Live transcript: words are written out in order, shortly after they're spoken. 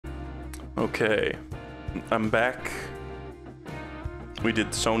Okay, I'm back. We did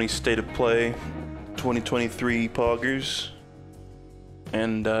Sony State of Play 2023 Poggers,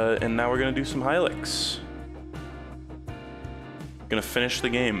 and now we're gonna do some Hylics. Gonna finish the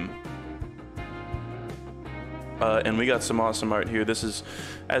game. And we got some awesome art here. This is,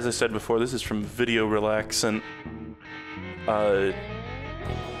 as I said before, this is from Video Relaxant.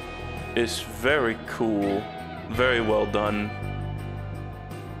 It's very cool, very well done.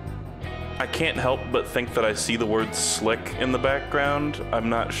 I can't help but think that I see the word slick in the background. I'm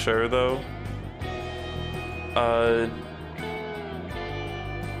not sure though.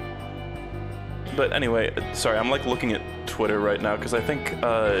 But anyway, sorry, I'm like looking at Twitter right now because I think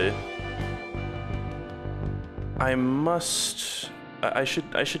I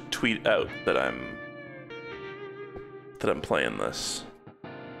should tweet out that I'm playing this.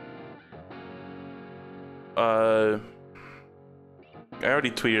 I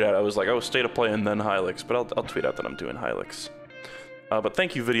already tweeted out, I was like, oh, State of Play and then Hylics, but I'll tweet out that I'm doing Hylics. But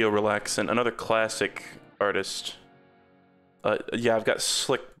thank you, Video Relaxant, another classic artist. Yeah, I've got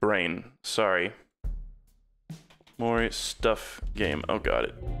Slick Brain, sorry. More stuff game, oh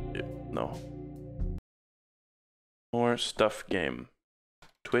god, no. More stuff game.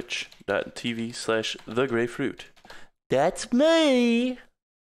 Twitch.tv/thegreyfruit. That's me!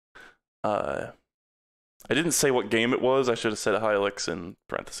 I didn't say what game it was. I should have said Hylics in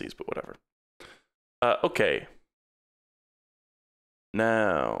parentheses, but whatever. Okay.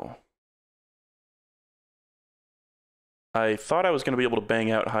 Now. I thought I was going to be able to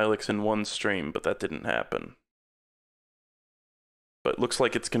bang out Hylics in one stream, but that didn't happen. But looks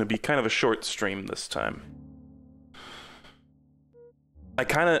like it's going to be kind of a short stream this time.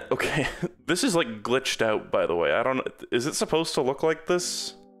 Okay, this is like glitched out, by the way. I don't know, is it supposed to look like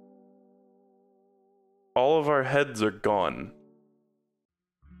this? All of our heads are gone.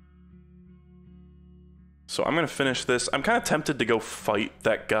 So I'm gonna finish this. I'm kind of tempted to go fight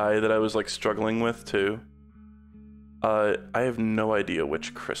that guy that I was like struggling with too. I have no idea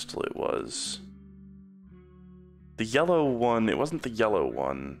which crystal it was. The yellow one, it wasn't the yellow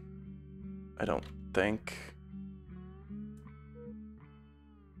one. I don't think.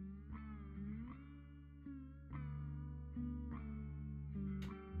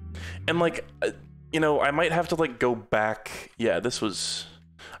 And like, you know, I might have to like go back. Yeah, this was,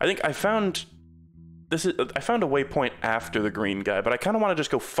 I think I found a waypoint after the green guy, but I kind of want to just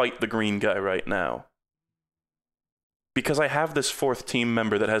go fight the green guy right now. Because I have this fourth team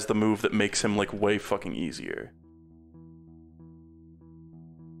member that has the move that makes him like way fucking easier.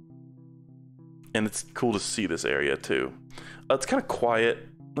 And it's cool to see this area too. It's kind of quiet.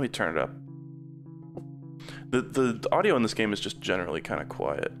 Let me turn it up. The audio in this game is just generally kind of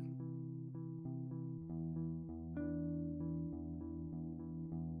quiet.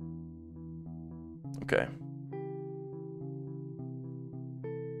 Okay.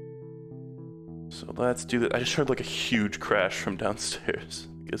 So let's do that. I just heard like a huge crash from downstairs.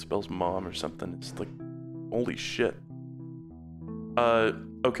 Like Isabel's mom or something. It's like, holy shit.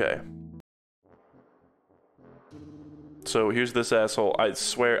 Okay. So here's this asshole. I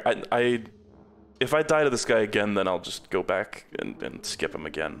swear, if I die to this guy again, then I'll just go back and skip him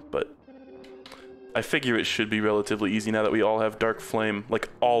again. But I figure it should be relatively easy now that we all have Dark Flame. Like,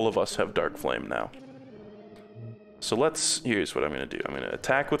 all of us have Dark Flame now. So here's what I'm gonna do. I'm gonna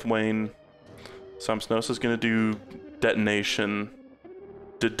attack with Wayne. Samsnosa's gonna do Detonation.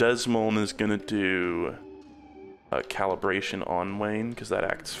 Dedesmoln is gonna do Calibration on Wayne, because that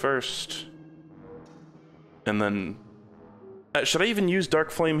acts first. And then, should I even use Dark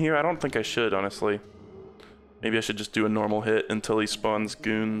Flame here? I don't think I should, honestly. Maybe I should just do a normal hit until he spawns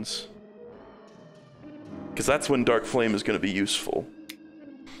goons. Because that's when Dark Flame is gonna be useful.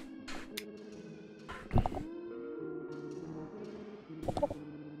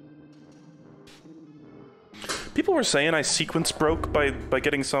 People were saying I sequence broke by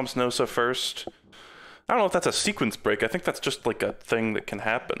getting Samsnosa first. I don't know if that's a sequence break. I think that's just like a thing that can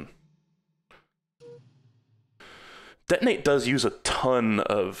happen. Detonate does use a ton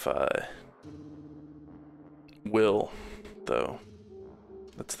of will, though.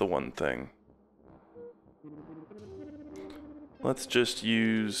 That's the one thing. Let's just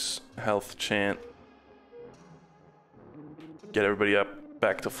use health chant. Get everybody up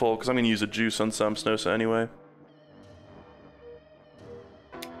back to full, because I'm going to use a juice on Samsnosa anyway.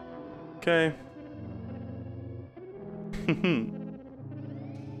 Okay.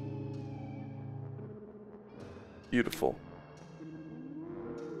 Beautiful.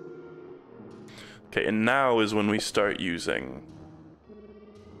 Okay, and now is when we start using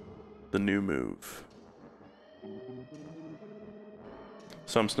the new move.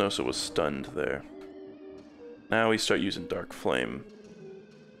 Some Snosa was stunned there. Now we start using Dark Flame.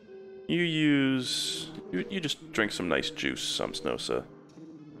 You just drink some nice juice, Some Snosa.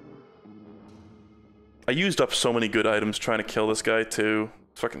 I used up so many good items trying to kill this guy too.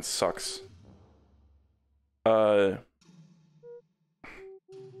 It fucking sucks. Let's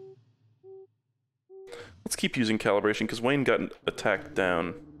keep using calibration because Wayne got attacked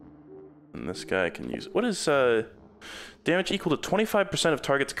down. And this guy can use... What is, damage equal to 25% of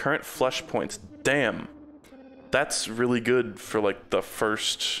target's current flesh points. Damn. That's really good for, like, the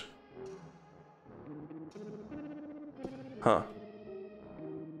first... Huh.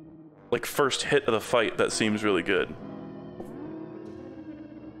 Like, first hit of the fight, that seems really good.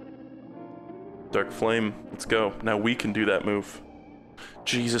 Dark Flame, let's go. Now we can do that move.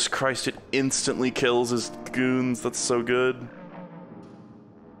 Jesus Christ, it instantly kills his goons. That's so good.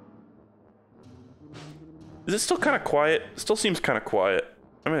 Is it still kind of quiet? It still seems kind of quiet.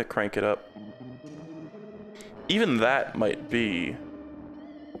 I'm gonna crank it up. Even that might be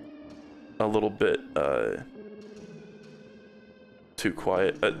a little bit too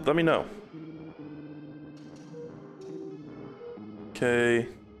quiet. Let me know. Okay.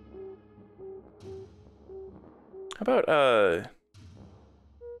 How about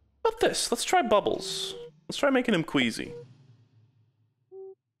this? Let's try Bubbles. Let's try making him queasy.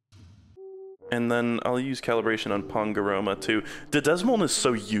 And then I'll use calibration on Pongaroma too. Dedesmoln is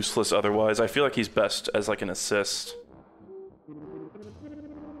so useless otherwise. I feel like he's best as like an assist.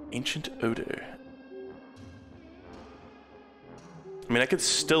 Ancient Odor. I mean, I could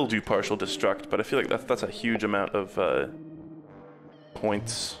still do partial destruct, but I feel like that's a huge amount of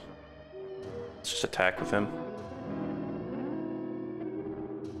points. Let's just attack with him.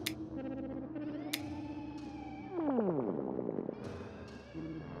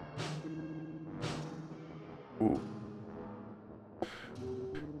 Ooh.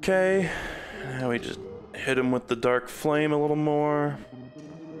 Okay, now we just hit him with the Dark Flame a little more.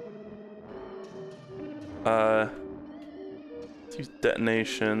 Let's use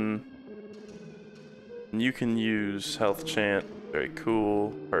Detonation. And you can use Health Chant. Very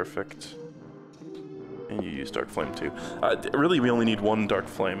cool. Perfect. And you use Dark Flame too. Really, we only need one Dark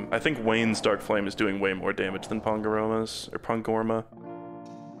Flame. I think Wayne's Dark Flame is doing way more damage than Pongaroma's, or Pongorma.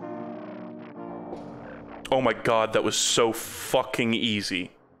 Oh my god, that was so fucking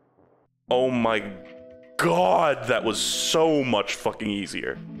easy. Oh my god, that was so much fucking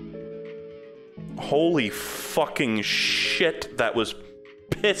easier. Holy fucking shit, that was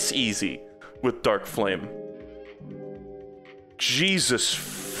piss easy with Dark Flame. Jesus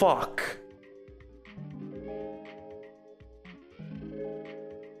fuck.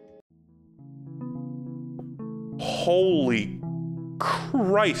 Holy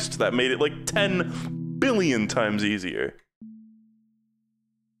Christ, that made it like 10 billion times easier.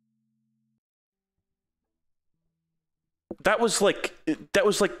 That was like,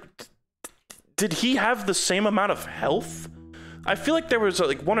 did he have the same amount of health? I feel like there was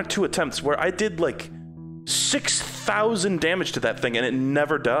like 1 or 2 attempts where I did like 6,000 damage to that thing and it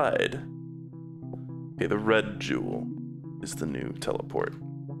never died. Okay, the red jewel is the new teleport.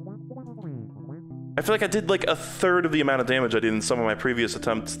 I feel like I did like 1/3 of the amount of damage I did in some of my previous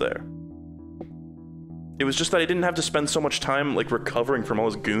attempts there. It was just that I didn't have to spend so much time like recovering from all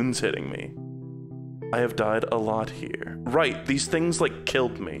his goons hitting me. I have died a lot here. Right, these things like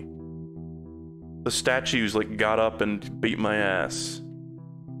killed me. The statues like got up and beat my ass.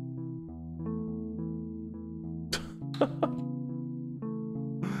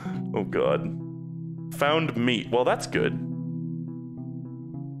 Oh god. Found meat. Well, that's good.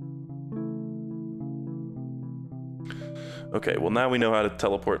 Okay, well now we know how to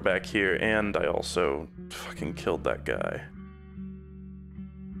teleport back here, and I also fucking killed that guy.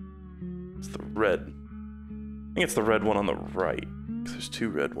 It's the red. I think it's the red one on the right, because there's 2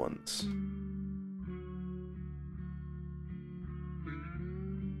 red ones.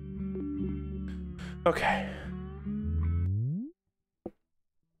 Okay.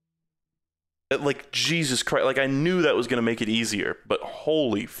 Like, Jesus Christ, like I knew that was gonna make it easier, but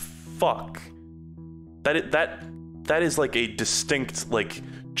holy fuck. That is like a distinct, like,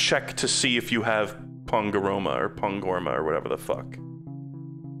 check to see if you have Pongaroma or Pongorma or whatever the fuck.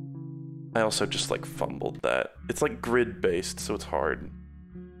 I also just, like, fumbled that. It's, like, grid-based, so it's hard.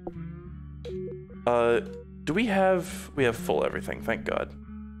 Do we have... We have full everything, thank God.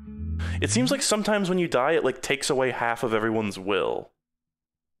 It seems like sometimes when you die, it, like, takes away half of everyone's will.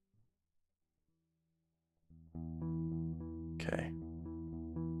 Okay.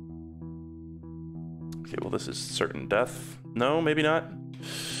 Okay, well this is certain death. No, maybe not.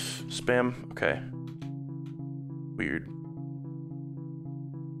 Spam, okay. Weird.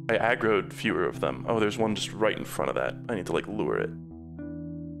 I aggroed fewer of them. Oh, there's one just right in front of that. I need to, like, lure it.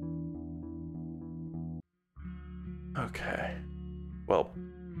 Okay. Well.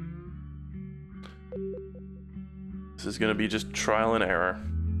 This is gonna be just trial and error.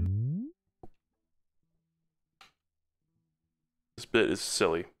 This bit is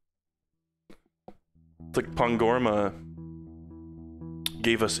silly. It's like Pangorma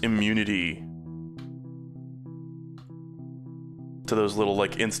gave us immunity to those little,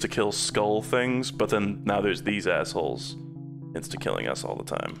 like, insta-kill skull things, but then now there's these assholes insta-killing us all the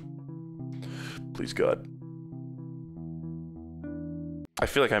time. Please, God. I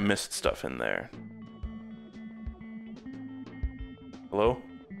feel like I missed stuff in there. Hello?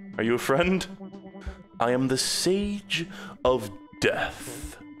 Are you a friend? I am the Sage of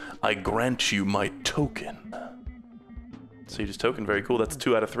Death. I grant you my token. Sage's token, very cool. That's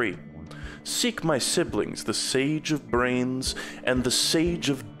 2 out of 3. Seek my siblings, the Sage of Brains and the Sage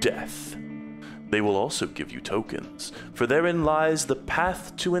of Death. They will also give you tokens, for therein lies the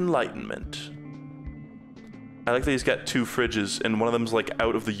path to enlightenment. I like that he's got 2 fridges, and one of them's like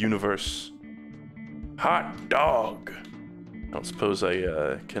out of the universe. Hot dog! I don't suppose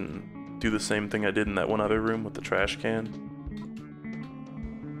I can do the same thing I did in that one other room with the trash can.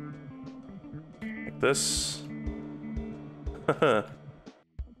 Like this.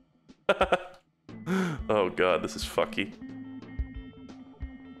 Oh god, this is fucky.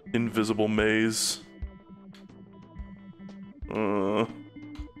 Invisible maze.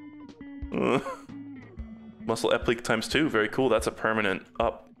 Muscle Eplique times 2, very cool. That's a permanent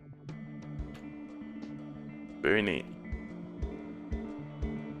up. Very neat.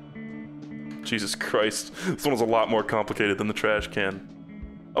 Jesus Christ, this one was a lot more complicated than the trash can.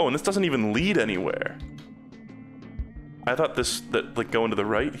 Oh, and this doesn't even lead anywhere. I thought that like going to the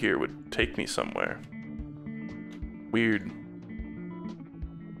right here would take me somewhere. Weird.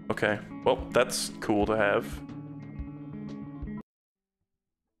 Okay, well, that's cool to have.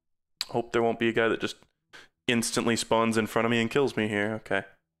 Hope there won't be a guy that just instantly spawns in front of me and kills me here. Okay.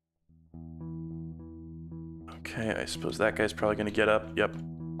 Okay, I suppose that guy's probably gonna get up. Yep.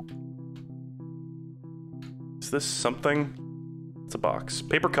 Is this something? It's a box.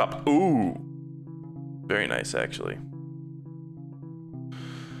 Paper cup. Ooh. Very nice, actually.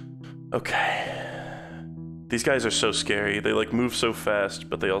 Okay. These guys are so scary. They like move so fast,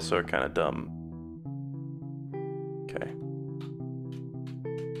 but they also are kind of dumb. Okay.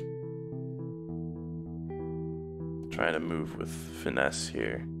 Trying to move with finesse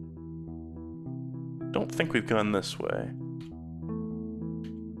here. Don't think we've gone this way.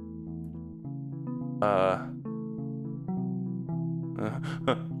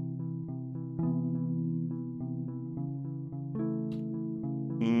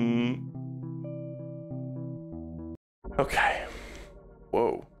 Okay.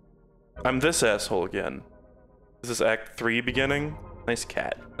 Whoa. I'm this asshole again. Is this Act 3 beginning? Nice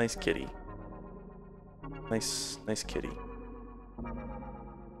cat. Nice kitty. Nice kitty.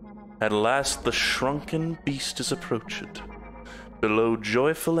 At last the shrunken beast is approached. Below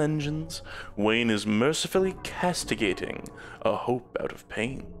joyful engines, Wayne is mercifully castigating a hope out of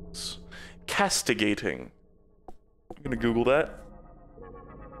pains. Castigating. I'm gonna Google that.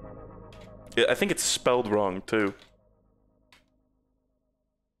 Yeah, I think it's spelled wrong, too.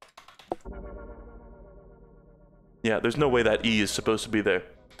 Yeah, there's no way that E is supposed to be there.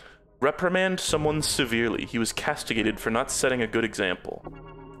 Reprimand someone severely. He was castigated for not setting a good example.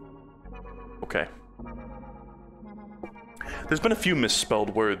 Okay. There's been a few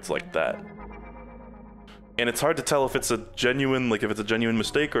misspelled words like that. And it's hard to tell if it's a genuine, like if it's a genuine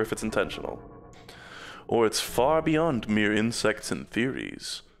mistake or if it's intentional. Or it's far beyond mere insects and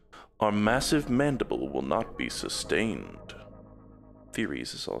theories. Our massive mandible will not be sustained.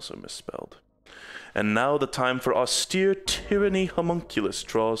 Theories is also misspelled. And now the time for austere tyranny homunculus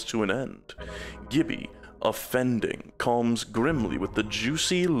draws to an end. Gibby, offending, calms grimly with the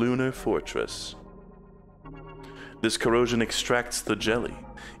juicy lunar fortress. This corrosion extracts the jelly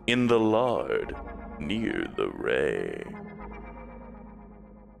in the lard near the ray.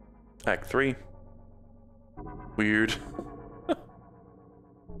 Act 3. Weird.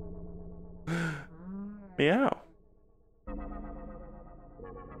 Meow.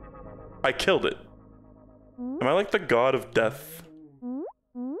 I killed it. Am I like the god of death?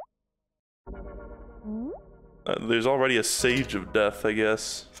 There's already a sage of death, I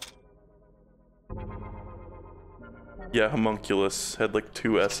guess. Yeah, homunculus had like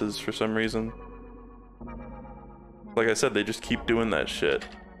 2 S's for some reason. Like I said, they just keep doing that shit.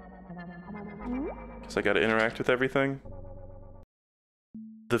 Guess I gotta interact with everything.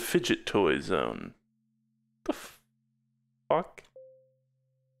 The fidget toy zone. The fuck?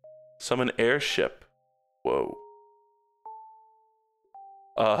 Summon airship. Whoa.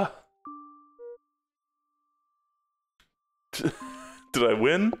 Did I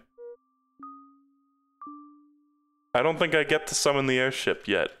win? I don't think I get to summon the airship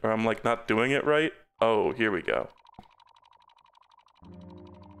yet, or I'm like not doing it right. Oh, here we go.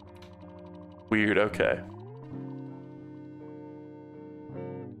 Weird, okay.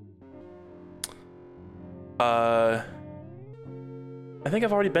 I think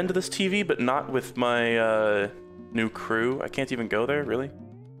I've already been to this TV, but not with my new crew. I can't even go there, really?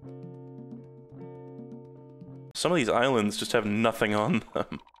 Some of these islands just have nothing on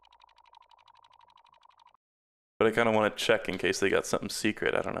them. But I kind of want to check in case they got something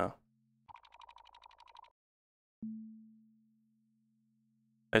secret, I don't know.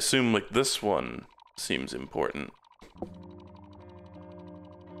 I assume, like, this one seems important.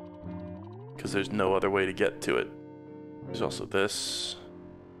 Because there's no other way to get to it. There's also this.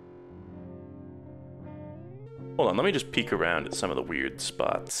 Hold on, let me just peek around at some of the weird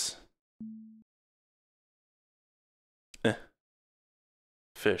spots.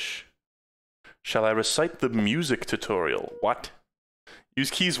 Fish. Shall I recite the music tutorial? What? Use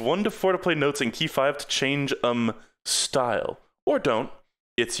keys 1 to 4 to play notes and key 5 to change, style. Or don't.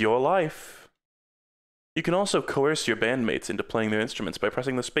 It's your life. You can also coerce your bandmates into playing their instruments by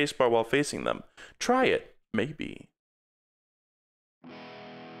pressing the spacebar while facing them. Try it. Maybe.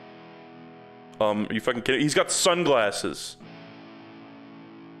 Are you fucking kidding? He's got sunglasses.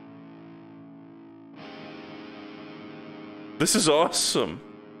 This is awesome.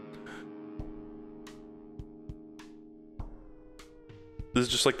 This is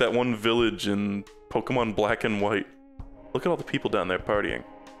just like that one village in Pokemon Black and White. Look at all the people down there partying.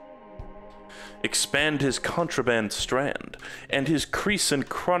 Expand his contraband strand, and his crease and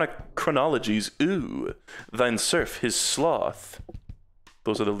chronologies, ooh. Thine surf his sloth.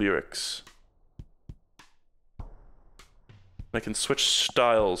 Those are the lyrics. I can switch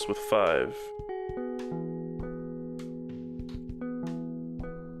styles with 5.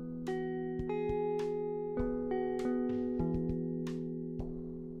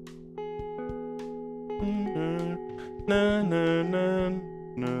 Na na na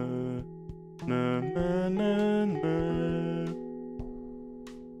na na na na na.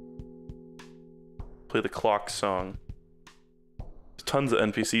 Play the clock song. There's tons of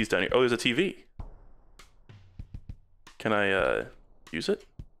NPCs down here. Oh, there's a TV. Can I use it?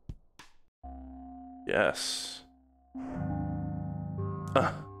 Yes.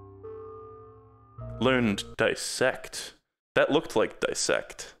 Learned dissect. That looked like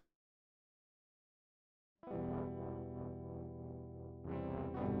dissect.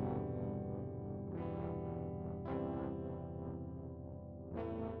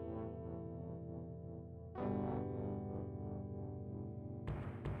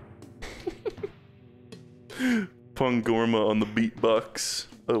 Pongorma on the beatbox.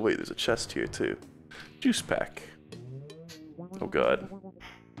 Oh wait, there's a chest here too. Juice pack. Oh god.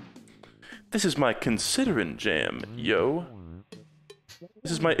 This is my considerin' jam, yo.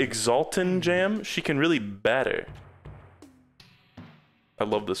 This is my exaltin' jam. She can really batter. I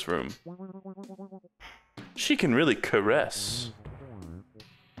love this room. She can really caress.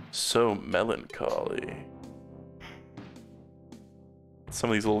 So melancholy. Some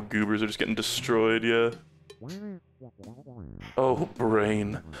of these little goobers are just getting destroyed, yeah. Oh,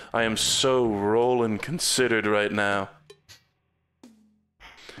 brain. I am so rollin' considered right now.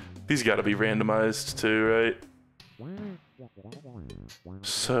 These gotta be randomized too, right?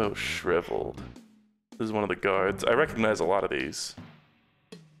 So shriveled. This is one of the guards. I recognize a lot of these.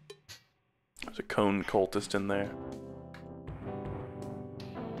 There's a cone cultist in there.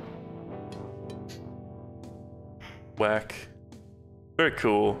 Whack. Very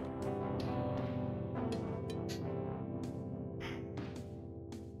cool.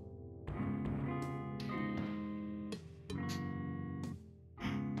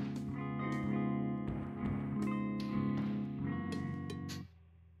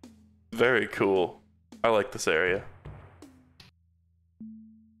 Very cool. I like this area.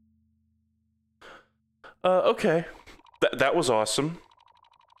 Okay. That was awesome.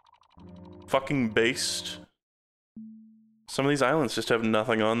 Fucking based. Some of these islands just have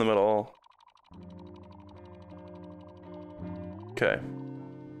nothing on them at all. Okay.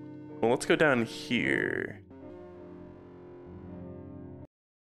 Well, let's go down here.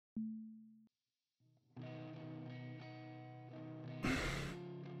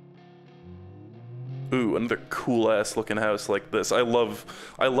 Ooh, another cool-ass looking house like this. I love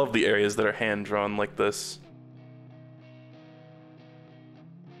the areas that are hand-drawn like this.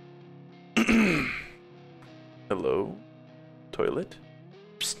 Hello? Toilet?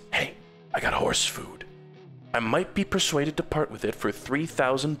 Psst, hey! I got horse food. I might be persuaded to part with it for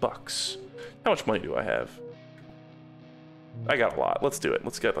 3,000 bucks. How much money do I have? I got a lot. Let's do it.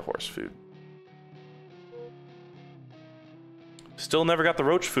 Let's get the horse food. Still never got the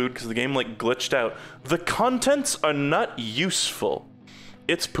roach food because the game like glitched out. The contents are not useful.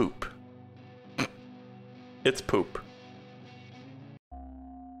 It's poop. It's poop.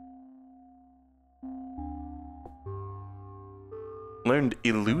 Learned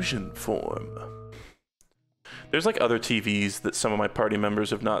illusion form. There's like other TVs that some of my party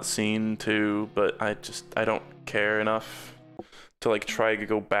members have not seen too, but I don't care enough to like try to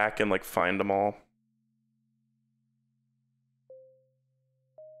go back and like find them all.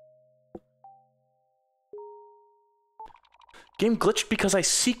 Game glitched because I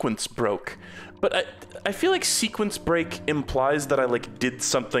sequence broke, but I feel like sequence break implies that I like did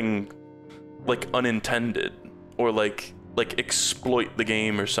something like unintended or like exploit the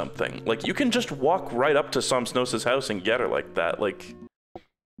game or something. Like you can just walk right up to Somsnosa's house and get her like that. Like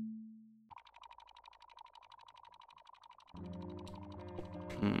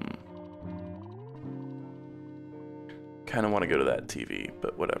kind of want to go to that TV,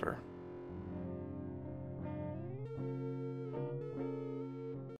 but whatever.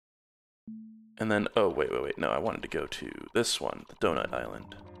 And then, oh, wait. No, I wanted to go to this one, the Donut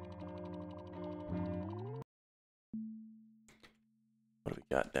Island. What do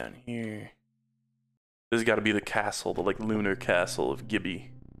we got down here? This has got to be the castle, the, like, lunar castle of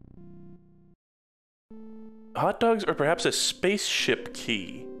Gibby. Hot dogs or perhaps a spaceship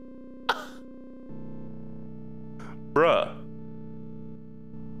key? Bruh.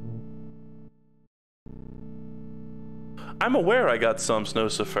 I'm aware I got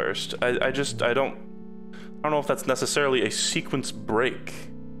Somsnosa first. I don't know if that's necessarily a sequence break.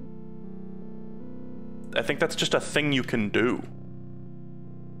 I think that's just a thing you can do.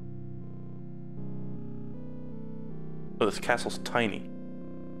 Oh, this castle's tiny.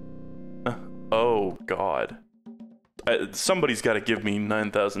 Oh, God. Somebody's got to give me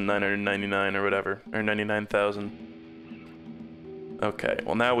 9,999 or whatever, or 99,000. Okay,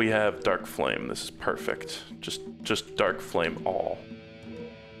 well now we have Dark Flame. This is perfect. Just Dark Flame all.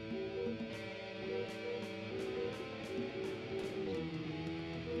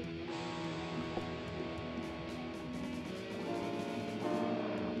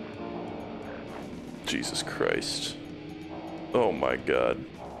 Jesus Christ. Oh my God.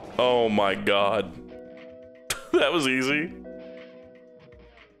 Oh my God. That was easy.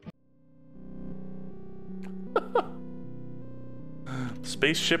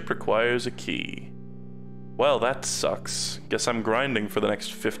 Spaceship requires a key. Well, that sucks. Guess I'm grinding for the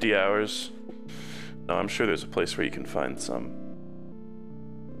next 50 hours. No, I'm sure there's a place where you can find some.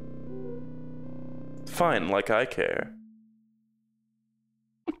 Fine, like I care.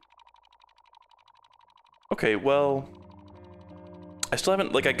 Okay, well... I still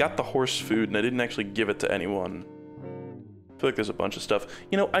haven't, like, I got the horse food and I didn't actually give it to anyone. I feel like there's a bunch of stuff.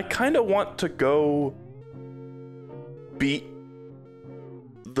 You know, I kind of want to go beat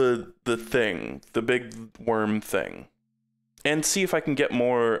the thing, the big worm thing, and see if I can get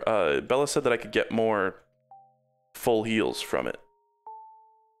more. Bella said that I could get more full heals from it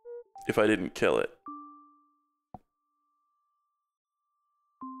if I didn't kill it.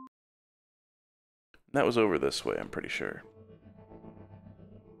 That was over this way, I'm pretty sure.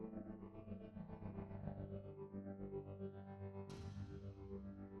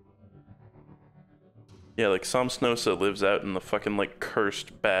 Yeah, like Somsnosa lives out in the fucking like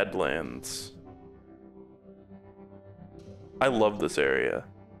cursed Badlands. I love this area.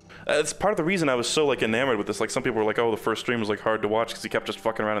 It's part of the reason I was so like enamored with this. Like some people were like, "Oh, the first stream was like hard to watch because he kept just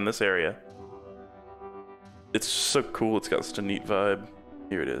fucking around in this area." It's so cool. It's got such a neat vibe.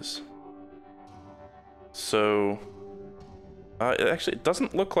 Here it is. So, it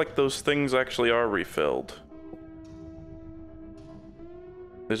doesn't look like those things actually are refilled.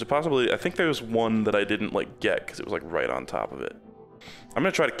 There's a possibility. I think there's one that I didn't like get because it was like right on top of it. I'm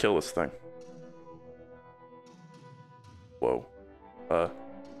gonna try to kill this thing. Whoa.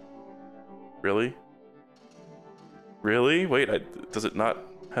 Really? Really? Wait, does it not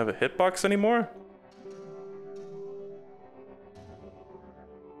have a hitbox anymore?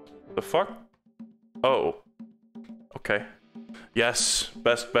 The fuck? Oh. Okay. Yes,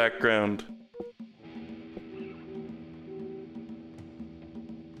 best background.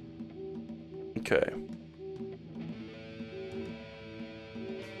 Okay.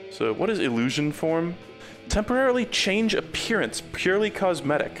 So, what is illusion form? Temporarily change appearance, purely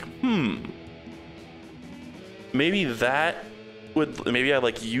cosmetic. Maybe that would, maybe I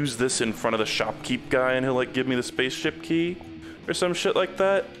like use this in front of the shopkeep guy and he'll like give me the spaceship key or some shit like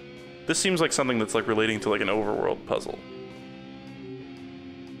that. This seems like something that's like relating to like an overworld puzzle.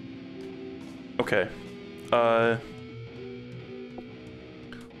 Okay. Let's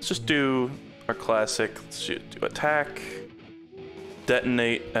just do our classic. Let's do attack.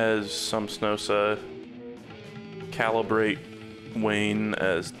 Detonate as Samsnosa. Calibrate Wayne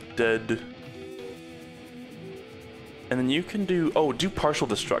as dead. And then you can do... Oh, do partial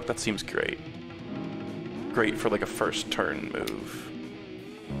destruct. That seems great. Great for like a first turn move.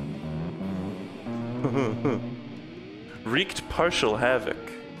 Wreaked partial havoc.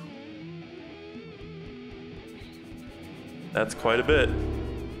 That's quite a bit.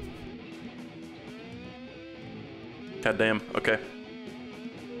 God damn. Okay.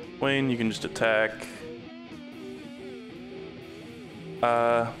 Wayne, you can just attack.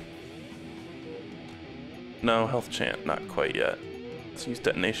 No, health chant, not quite yet. Let's use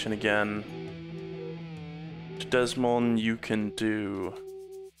detonation again. Desmond, you can do...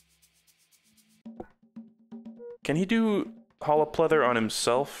 Can he do holopleather on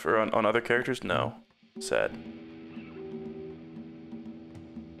himself or on other characters? No. Sad.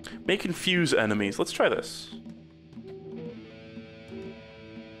 May confuse enemies. Let's try this.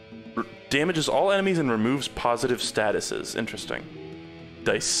 Damages all enemies and removes positive statuses. Interesting.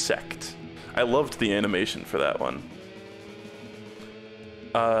 Dissect. I loved the animation for that one.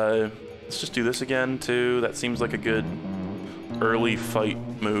 Let's just do this again, too. That seems like a good early fight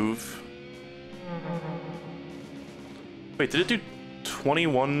move. Wait, did it do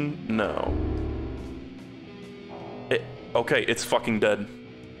 21? No. Okay, it's fucking dead.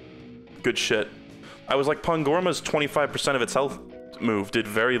 Good shit. I was like, Pangorma's 25% of its health move did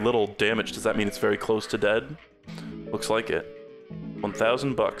very little damage. Does that mean it's very close to dead? Looks like it.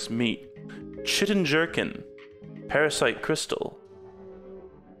 1,000 bucks. Meat. Chitin Jerkin. Parasite Crystal.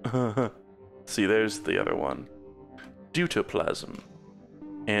 See, there's the other one. Deutoplasm.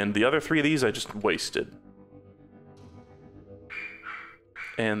 And the other three of these I just wasted.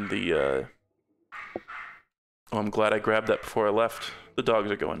 And the, Oh, I'm glad I grabbed that before I left. The dogs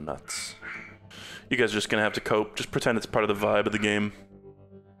are going nuts. You guys are just gonna have to cope. Just pretend it's part of the vibe of the game.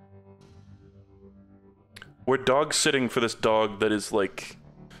 We're dog sitting for this dog that is, like,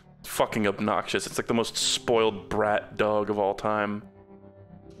 fucking obnoxious. It's like the most spoiled brat dog of all time.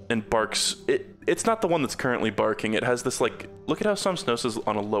 And barks. It's not the one that's currently barking. It has this, like... Look at how Samsnosa's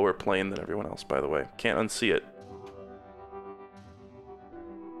on a lower plane than everyone else, by the way. Can't unsee it.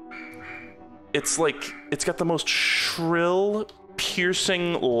 It's like... It's got the most shrill,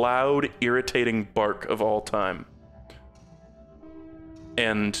 piercing, loud, irritating bark of all time.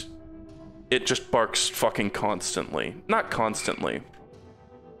 And... it just barks fucking constantly. Not constantly.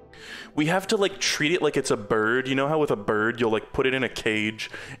 We have to, like, treat it like it's a bird. You know how with a bird, you'll, like, put it in a cage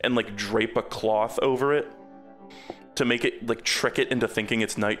and, like, drape a cloth over it? To make it, like, trick it into thinking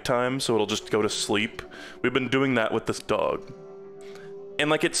it's nighttime, so it'll just go to sleep. We've been doing that with this dog. And,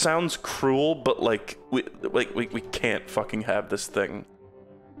 like, it sounds cruel, but, like, we can't fucking have this thing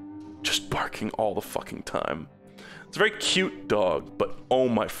just barking all the fucking time. It's a very cute dog, but oh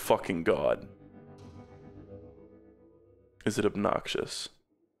my fucking god. Is it obnoxious?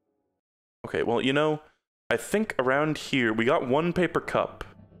 Okay, well, you know, I think around here, we got one paper cup.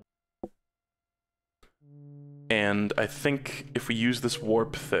 And I think if we use this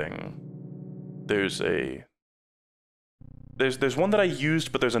warp thing, there's a... There's one that I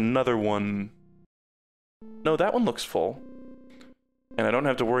used, but there's another one... No, that one looks full. And I don't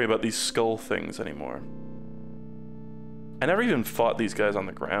have to worry about these skull things anymore. I never even fought these guys on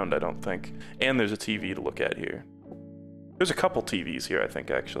the ground, I don't think. And there's a TV to look at here. There's a couple TVs here, I think,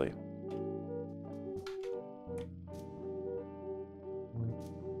 actually.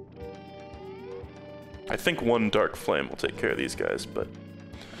 I think one Dark Flame will take care of these guys, but...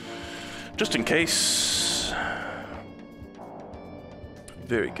 just in case...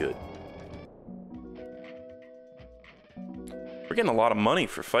 Very good. We're getting a lot of money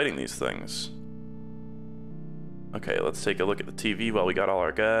for fighting these things. Okay, let's take a look at the TV while we got all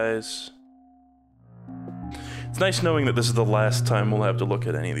our guys. It's nice knowing that this is the last time we'll have to look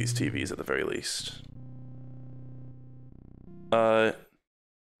at any of these TVs at the very least. I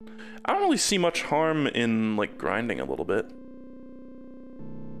don't really see much harm in, like, grinding a little bit.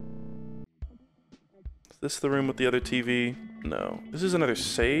 Is this the room with the other TV? No. This is another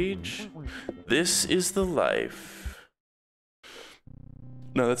sage? This is the life.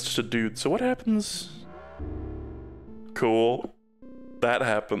 No, that's just a dude. So what happens? Cool. That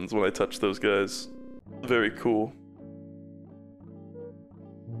happens when I touch those guys. Very cool.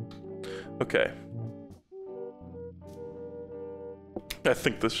 Okay. I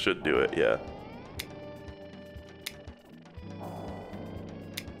think this should do it, yeah.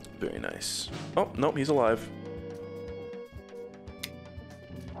 Very nice. Oh, nope, he's alive.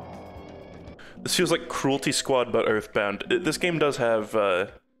 This feels like Cruelty Squad but Earthbound. This game does have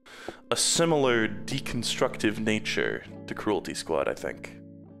a similar deconstructive nature to Cruelty Squad, I think.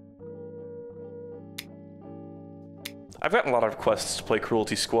 I've gotten a lot of requests to play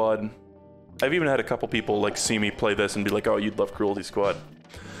Cruelty Squad. I've even had a couple people like see me play this and be like, oh, you'd love Cruelty Squad.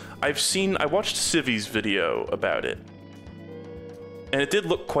 I watched Civi's video about it. And it did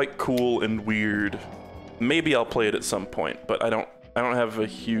look quite cool and weird. Maybe I'll play it at some point, but I don't have a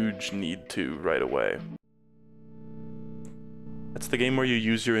huge need to right away. That's the game where you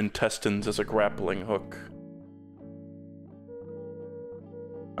use your intestines as a grappling hook.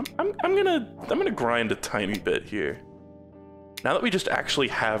 I'm gonna grind a tiny bit here. Now that we just actually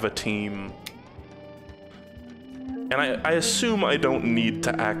have a team, and I assume I don't need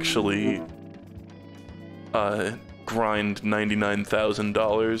to actually grind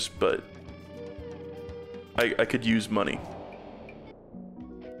 $99,000, but I could use money.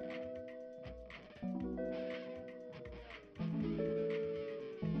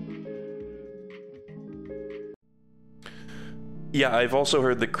 Yeah, I've also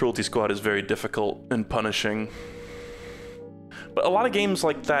heard that Cruelty Squad is very difficult and punishing. But a lot of games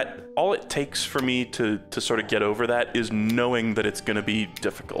like that, all it takes for me to sort of get over that is knowing that it's going to be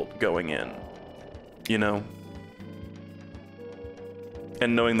difficult going in. You know?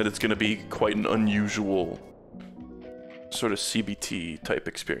 And knowing that it's going to be quite an unusual sort of CBT type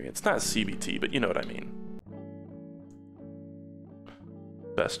experience. Not CBT, but you know what I mean.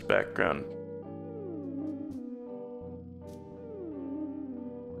 Best background.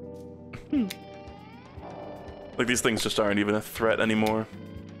 Like, these things just aren't even a threat anymore.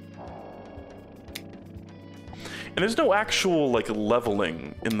 And there's no actual, like,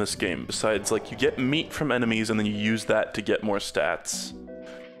 leveling in this game, besides, like, you get meat from enemies and then you use that to get more stats.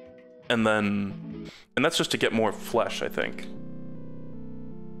 And that's just to get more flesh, I think.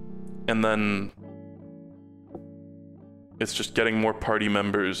 And then it's just getting more party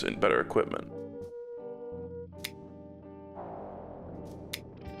members and better equipment.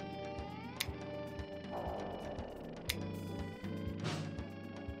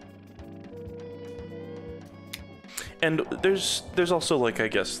 And there's also, like, I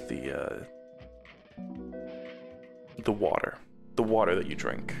guess the water that you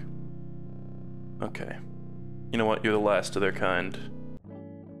drink. Okay. You know what? You're the last of their kind.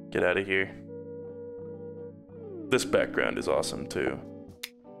 Get out of here. This background is awesome too.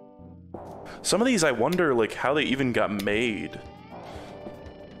 Some of these I wonder, like, how they even got made.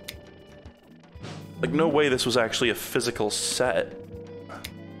 Like, no way this was actually a physical set.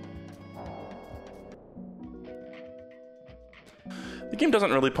 The game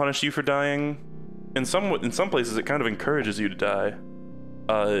doesn't really punish you for dying. In some places, it kind of encourages you to die.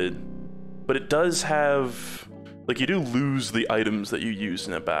 But it does have, like, you do lose the items that you use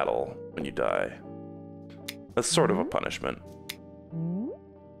in a battle when you die. That's sort of a punishment.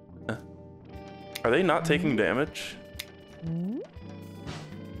 Are they not taking damage?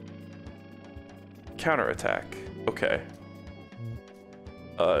 Counterattack. Okay.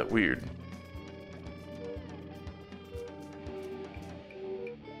 Weird.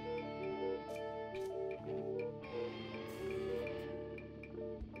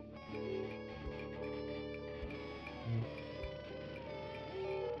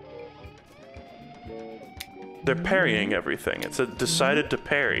 They're parrying everything. It's a decided to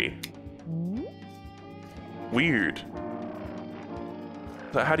parry. Weird.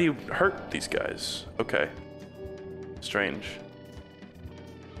 So how do you hurt these guys? Okay. Strange.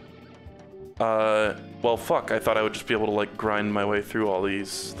 Well, fuck. I thought I would just be able to, like, grind my way through all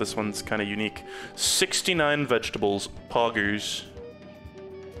these. This one's kind of unique. 69 vegetables. Poggers.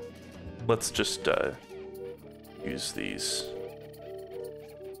 Let's just, use these.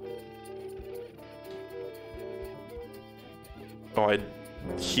 Oh, I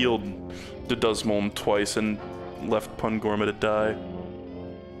healed the Dusmolm twice and left Pungorma to die.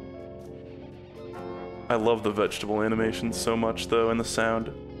 I love the vegetable animations so much, though, and the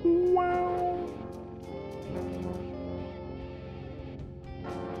sound. Wow.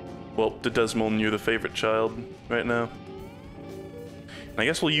 Well, the Dusmolm, you're the favorite child right now. And I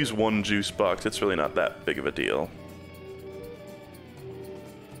guess we'll use one juice box. It's really not that big of a deal.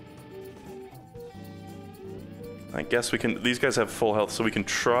 I guess we can. These guys have full health, so we can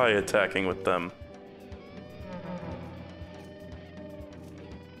try attacking with them.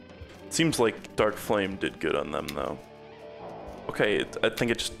 Seems like Dark Flame did good on them, though. Okay, I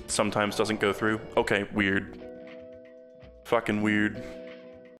think it just sometimes doesn't go through. Okay, weird. Fucking weird.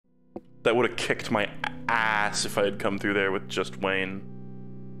 That would have kicked my ass if I had come through there with just Wayne.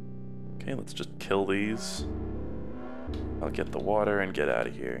 Okay, let's just kill these. I'll get the water and get out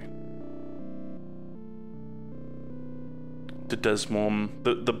of here. To Desmond,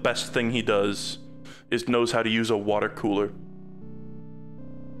 the best thing he does is knows how to use a water cooler.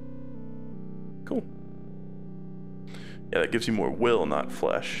 Cool. Yeah, that gives you more will, not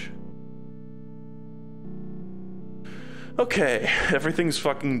flesh. Okay, everything's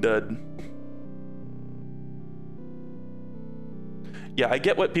fucking dead. Yeah, I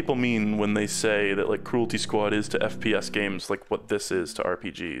get what people mean when they say that like Cruelty Squad is to FPS games like what this is to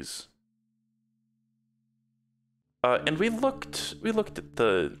RPGs. And we looked at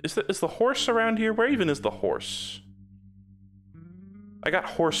the is the horse around here? Where even is the horse? I got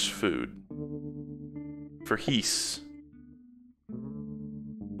horse food for Heath.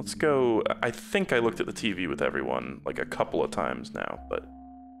 Let's go. I think I looked at the TV with everyone like a couple of times now, but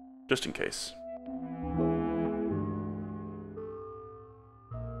just in case.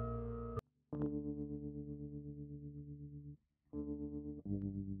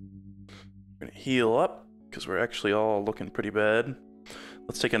 We're gonna heal up because we're actually all looking pretty bad.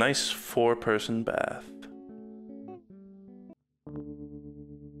 Let's take a nice 4-person bath.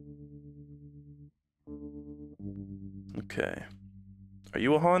 Okay. Are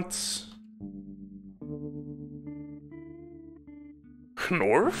you a haunt?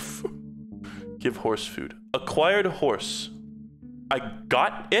 Knorf? Give horse food. Acquired horse. I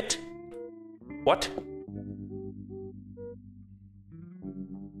got it? What?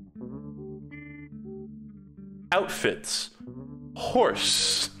 Outfits.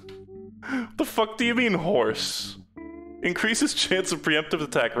 Horse. What the fuck do you mean horse? Increases chance of preemptive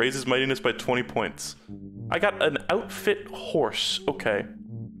attack, raises mightiness by 20 points. I got an outfit horse. Okay.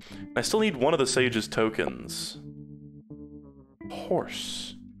 I still need one of the sage's tokens.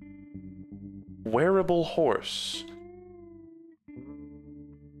 Horse. Wearable horse.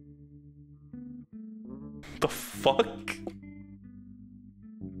 The fuck?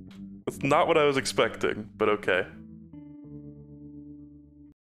 That's not what I was expecting, but okay.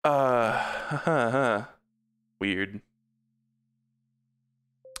 Weird.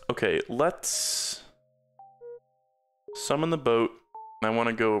 Okay, let's summon the boat. I want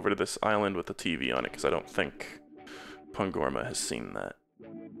to go over to this island with the TV on it, because I don't think Pungorma has seen that.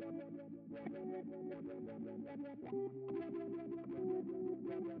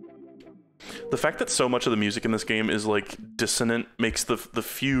 The fact that so much of the music in this game is, like, dissonant makes the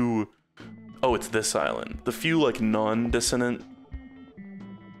few... Oh, it's this island. The few, like, non-dissonant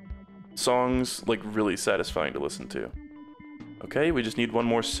songs, like, really satisfying to listen to. Okay, we just need one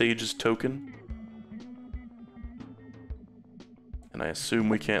more Sage's token. And I assume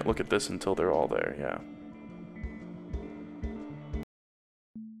we can't look at this until they're all there, yeah.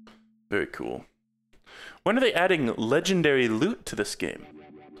 Very cool. When are they adding legendary loot to this game?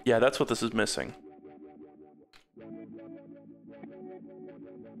 Yeah, that's what this is missing.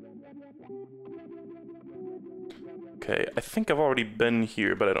 Okay, I think I've already been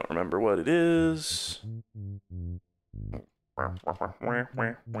here, but I don't remember what it is.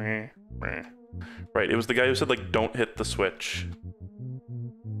 Right, it was the guy who said, like, don't hit the switch.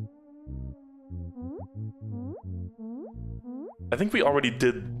 I think we already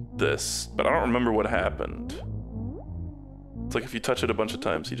did this, but I don't remember what happened. It's like if you touch it a bunch of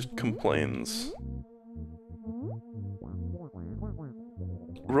times, he just complains.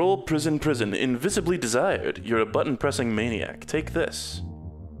 Roll prison, invisibly desired. You're a button-pressing maniac. Take this.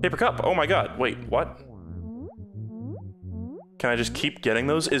 Paper cup. Oh my god. Wait, what? Can I just keep getting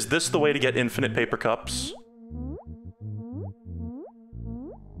those? Is this the way to get infinite paper cups?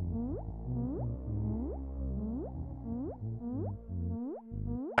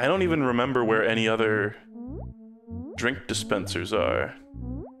 I don't even remember where any other drink dispensers are.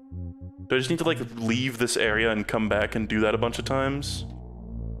 Do I just need to, like, leave this area and come back and do that a bunch of times?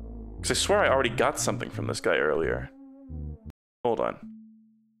 Because I swear I already got something from this guy earlier. Hold on.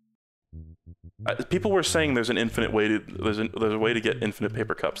 People were saying there's an infinite way to... There's a way to get infinite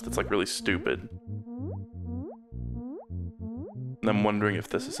paper cups that's, like, really stupid. And I'm wondering if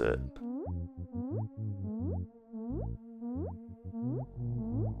this is it.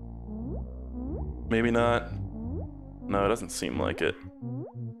 Maybe not. No, it doesn't seem like it.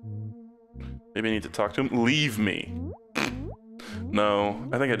 Maybe I need to talk to him. Leave me. No,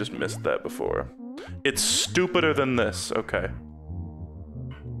 I think I just missed that before. It's stupider than this. Okay.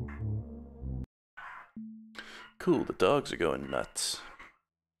 Cool, the dogs are going nuts.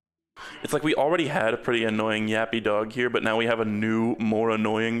 It's like we already had a pretty annoying yappy dog here, but now we have a new, more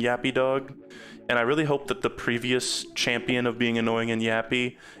annoying yappy dog. And I really hope that the previous champion of being annoying and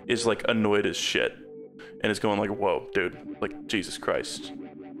yappy is, like, annoyed as shit. And is going like, whoa, dude. Like, Jesus Christ.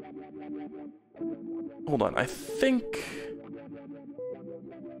 Hold on, I think...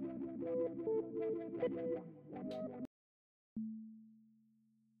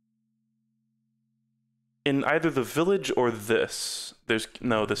 in either the village or this, there's...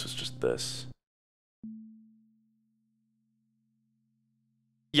 no, this was just this.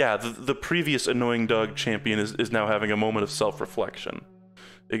 Yeah, the previous annoying dog champion is now having a moment of self-reflection.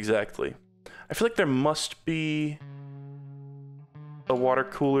 Exactly. I feel like there must be a water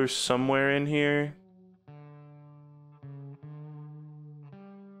cooler somewhere in here.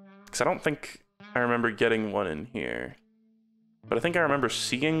 Because I don't think I remember getting one in here. But I think I remember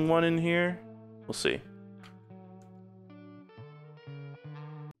seeing one in here. We'll see.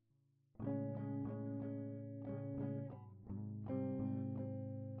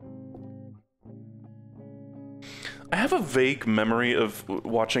 I have a vague memory of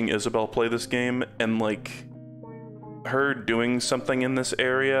watching Isabel play this game and, like, her doing something in this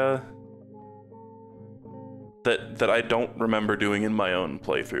area that I don't remember doing in my own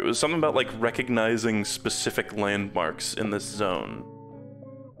playthrough. It was something about, like, recognizing specific landmarks in this zone.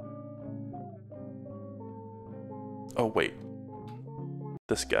 Oh, wait.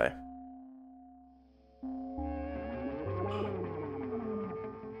 This guy.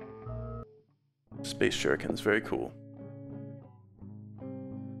 Space shurikens, very cool.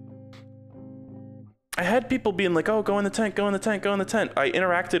 I had people being like, oh, go in the tent, go in the tent, go in the tent. I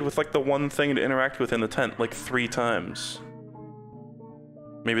interacted with, like, the one thing to interact with in the tent, like, 3 times.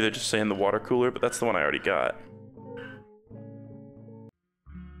 Maybe they're just saying the water cooler, but that's the one I already got.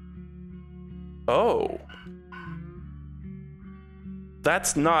 Oh.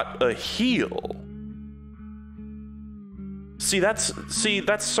 That's not a heal. See, that's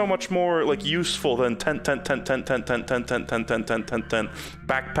so much more, like, useful than tent, backpack,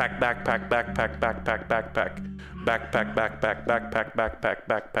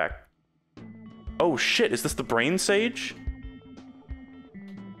 backpack. Oh shit, is this the brain sage?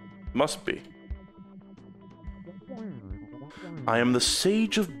 Must be. I am the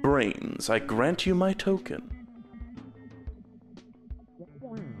sage of brains. I grant you my token.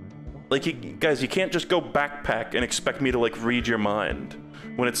 Like, guys, you can't just go backpack and expect me to, like, read your mind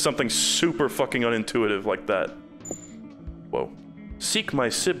when it's something super fucking unintuitive like that. Whoa. Seek my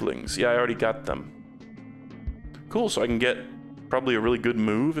siblings. Yeah, I already got them. Cool, so I can get probably a really good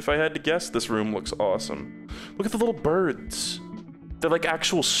move if I had to guess. This room looks awesome. Look at the little birds. They're like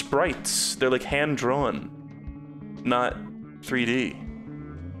actual sprites. They're like hand-drawn, not 3D.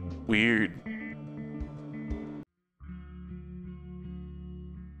 Weird.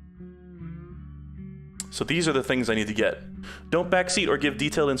 So these are the things I need to get. Don't backseat or give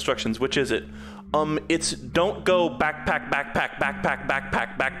detailed instructions. Which is it? It's don't go backpack.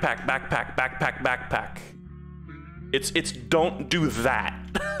 It's don't do that.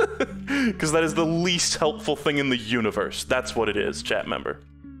 Because that is the least helpful thing in the universe. That's what it is, chat member.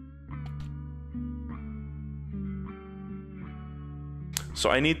 So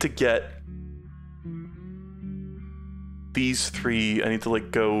I need to get these 3, I need to,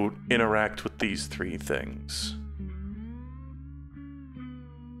 like, go interact with these 3 things.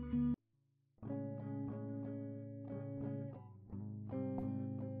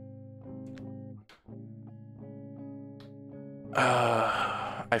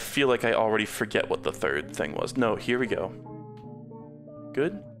 I feel like I already forget what the 3rd thing was. No, here we go.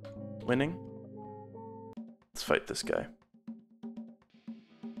 Good? Winning? Let's fight this guy.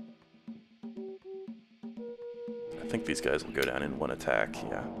 I think these guys will go down in 1 attack,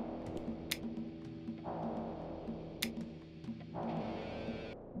 yeah.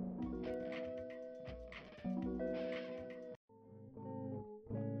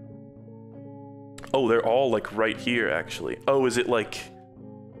 Oh, they're all, like, right here, actually. Oh, is it, like...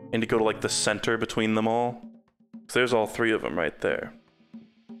 I need to go to, like, the center between them all? So there's all 3 of them right there.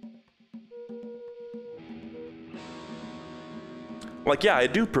 Like, yeah, I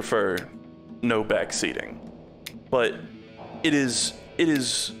do prefer no backseating. But it is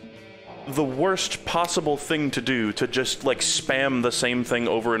the worst possible thing to do to just, like, spam the same thing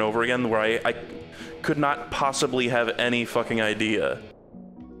over and over again, where I could not possibly have any fucking idea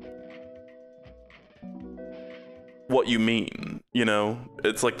what you mean, you know?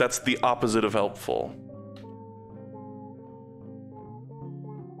 It's like, that's the opposite of helpful.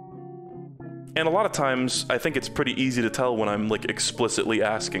 And a lot of times, I think it's pretty easy to tell when I'm, like, explicitly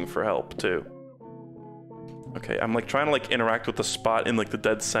asking for help, too. Okay, I'm, like, trying to, like, interact with the spot in, like, the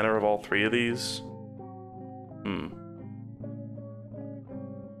dead center of all 3 of these.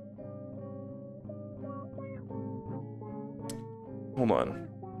 Hold on.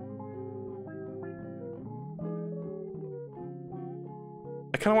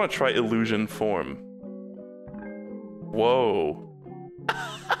 I kind of want to try illusion form. Whoa.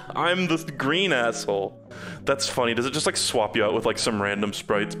 I'm the green asshole. That's funny. Does it just like swap you out with like some random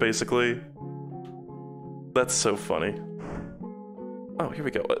sprites, basically? That's so funny. Oh, here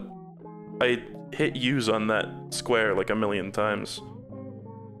we go. I hit use on that square like a million times.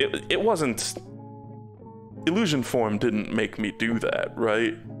 It wasn't... Illusion form didn't make me do that,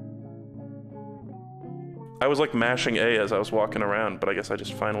 right? I was like mashing A as I was walking around, but I guess I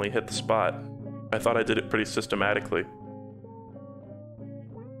just finally hit the spot. I thought I did it pretty systematically.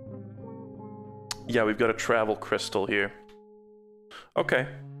 Yeah, we've got a travel crystal here. Okay.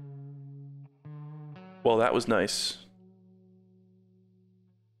 Well, that was nice.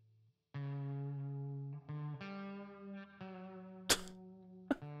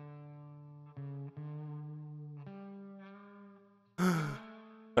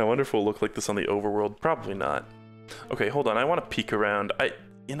 I wonder if we'll look like this on the overworld. Probably not. Okay, hold on. I want to peek around.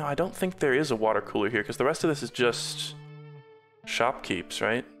 You know, I don't think there is a water cooler here, because the rest of this is just shopkeeps,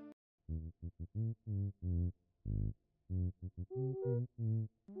 right?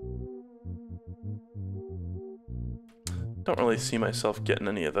 Don't really see myself getting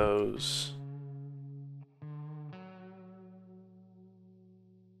any of those.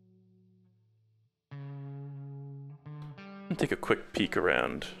 Take a quick peek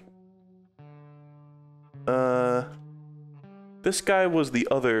around. This guy was the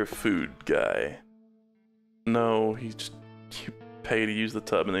other food guy. No, you pay to use the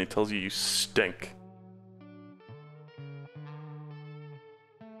tub and then he tells you you stink.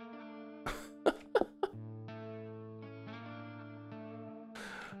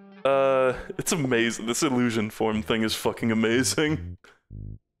 It's amazing. This illusion form thing is fucking amazing.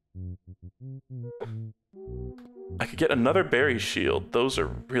 I could get another berry shield. Those are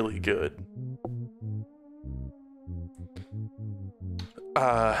really good.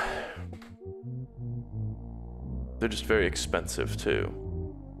 They're just very expensive too.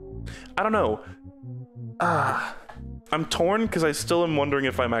 I don't know. I'm torn because I still am wondering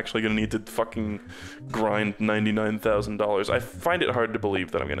if I'm actually gonna need to fucking grind $99,000. I find it hard to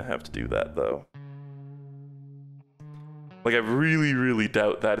believe that I'm gonna have to do that though. Like, I really, really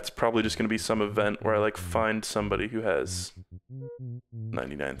doubt that. It's probably just gonna be some event where I, like, find somebody who has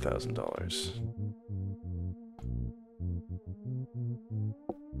 $99,000.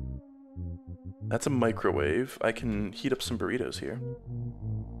 That's a microwave. I can heat up some burritos here.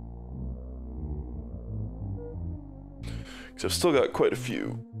 Because I've still got quite a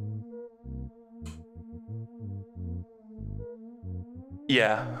few.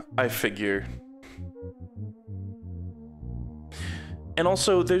 Yeah, I figure. And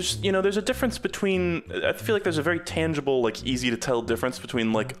also, there's a difference between, I feel like there's a very tangible, like, easy to tell difference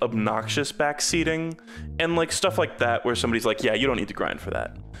between, like, obnoxious backseating and, like, stuff like that where somebody's like, yeah, you don't need to grind for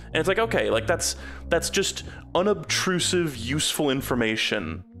that. And it's like, okay, like, that's just unobtrusive, useful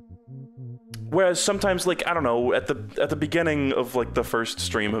information. Whereas sometimes, like, I don't know, at the beginning of, like, the first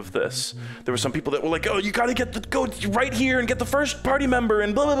stream of this, there were some people that were like, oh, you gotta go right here and get the first party member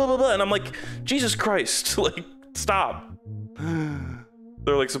and blah, blah, blah, blah, blah. And I'm like, Jesus Christ, like, stop.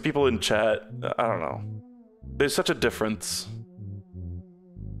 There are like some people in chat, I don't know. There's such a difference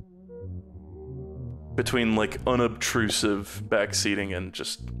between like unobtrusive backseating and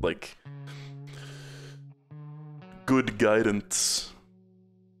just like good guidance.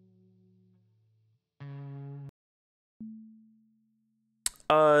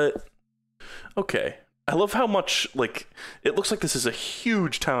 Okay. I love how much, like, it looks like this is a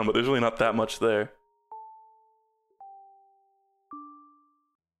huge town, but there's really not that much there.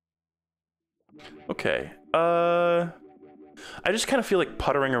 Okay, I just kind of feel like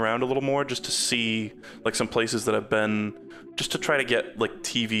puttering around a little more just to see, like, some places that I've been, just to try to get, like,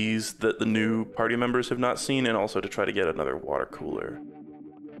 TVs that the new party members have not seen, and also to try to get another water cooler.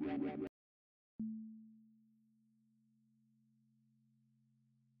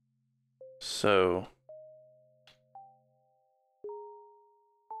 So...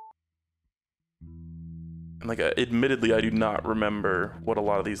 And like, admittedly, I do not remember what a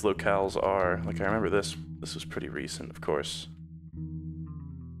lot of these locales are. Like, I remember this was pretty recent, of course.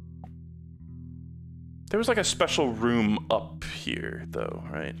 There was like a special room up here, though,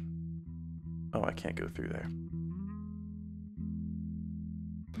 right? Oh, I can't go through there.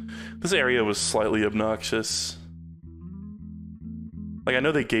 This area was slightly obnoxious. Like, I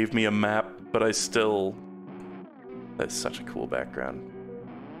know they gave me a map, but I still... That's such a cool background.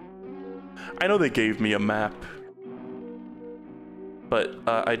 I know they gave me a map, but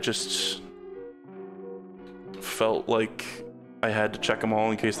I just felt like I had to check them all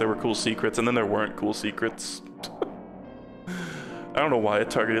in case there were cool secrets, and then there weren't cool secrets. I don't know why I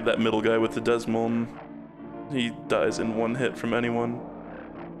targeted that middle guy with the Desmond. He dies in one hit from anyone.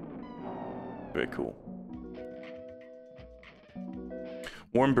 Very cool.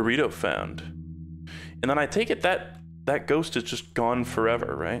 Warm burrito found. And then I take it that ghost is just gone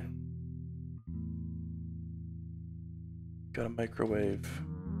forever, right? Got a microwave.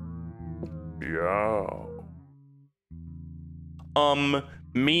 Yeah.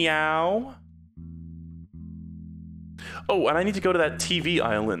 Meow. Oh, and I need to go to that TV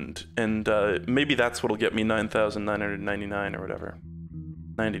island, and maybe that's what'll get me 9,999 or whatever.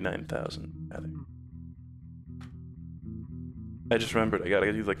 99,000, rather. I just remembered I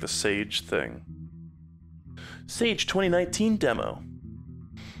gotta do like the Sage thing. Sage 2019 demo.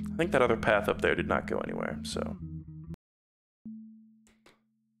 I think that other path up there did not go anywhere, so.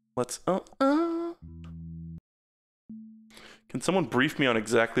 Let's, Can someone brief me on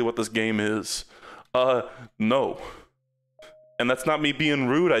exactly what this game is? No. And that's not me being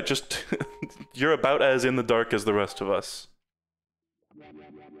rude, I just... You're about as in the dark as the rest of us.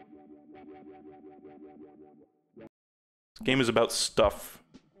 This game is about stuff.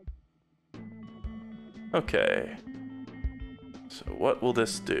 Okay. So what will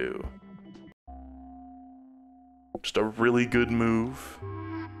this do? Just a really good move.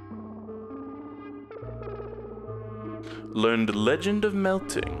 Learned Legend of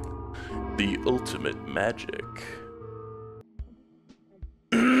Melting. The ultimate magic.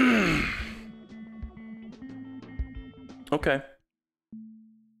 Okay.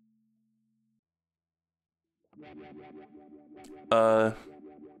 I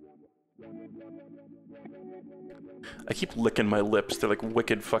keep licking my lips. They're like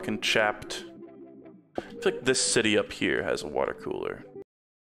wicked fucking chapped. I feel like this city up here has a water cooler.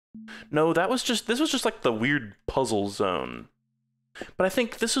 No, this was just like the weird puzzle zone. But I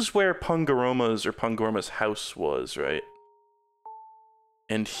think this is where Pungoroma's house was, right?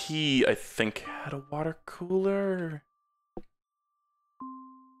 And he, I think, had a water cooler.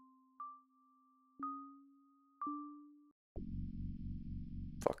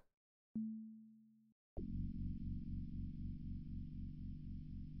 Fuck.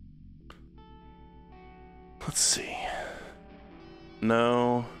 Let's see.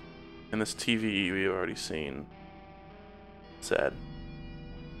 No. And this TV we've already seen. Sad.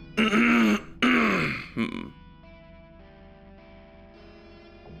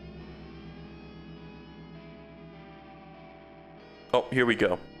 Oh, here we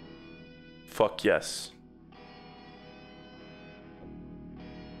go. Fuck yes.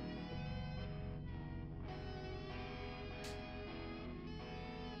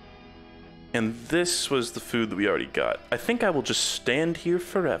 And this was the food that we already got. I think I will just stand here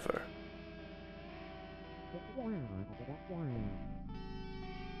forever.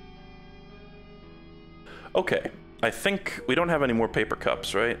 Okay, I think we don't have any more paper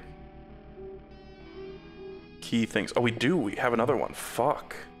cups, right? Key things. Oh, we do. We have another one.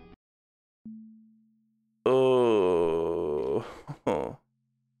 Fuck. Oh.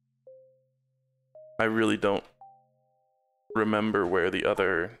 I really don't remember where the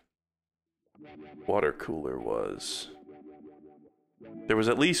other water cooler was. There was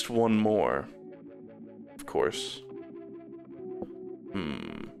at least one more. Of course.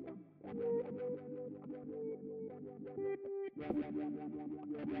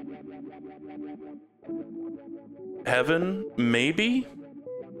 Heaven? Maybe?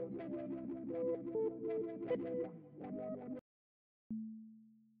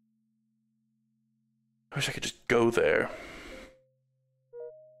 I wish I could just go there.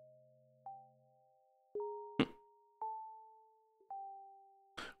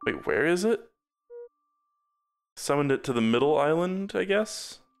 Wait, where is it? Summoned it to the middle island, I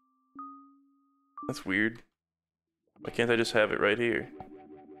guess? That's weird. Why can't I just have it right here?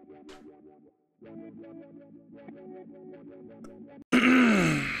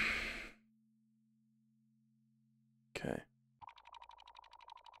 Okay.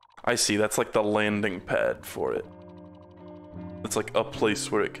 I see, that's like the landing pad for it. It's like a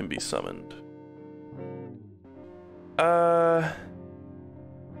place where it can be summoned.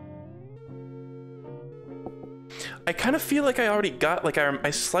 I kind of feel like I already got, like,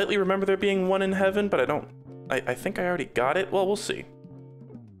 I slightly remember there being one in heaven, but I think I already got it. Well, we'll see.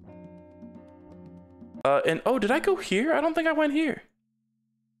 And, oh, did I go here? I don't think I went here.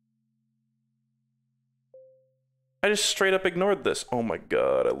 I just straight up ignored this. Oh my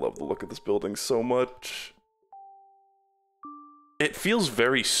god, I love the look of this building so much. It feels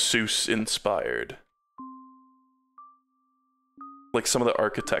very Seuss inspired. Like some of the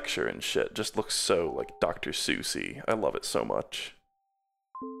architecture and shit just looks so like Dr. Seussy. I love it so much.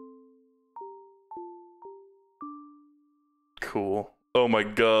 Cool. Oh my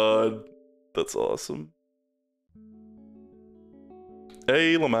god. That's awesome.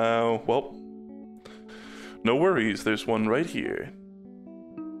 Hey, Lamau. Well, no worries. There's one right here.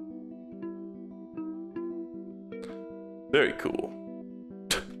 Very cool.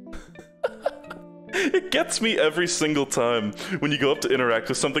 It gets me every single time when you go up to interact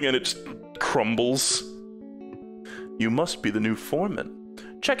with something and it just crumbles. You must be the new foreman.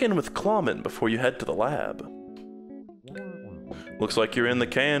 Check in with Clawman before you head to the lab. Looks like you're in the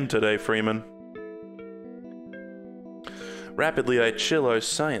can today, Freeman. Rapidly I chill our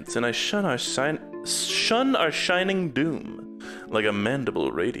science, and I shun our shining doom like a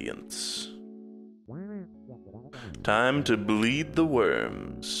mandible radiance. Time to bleed the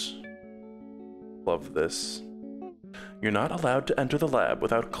worms. Love this. You're not allowed to enter the lab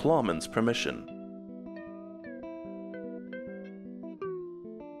without Clawman's permission.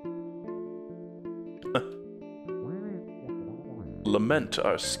 Lament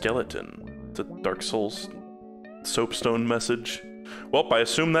our skeleton. It's a Dark Souls soapstone message. Well, I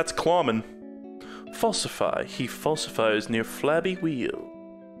assume that's Clawman. Falsify. He falsifies near flabby wheel.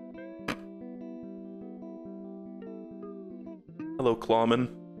 Hello, Clawman.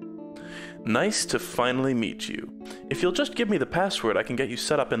 Nice to finally meet you. If you'll just give me the password, I can get you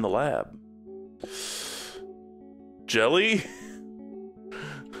set up in the lab. Jelly?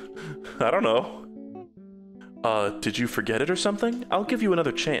 I don't know. Did you forget it or something? I'll give you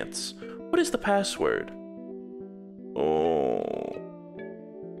another chance. What is the password? Oh.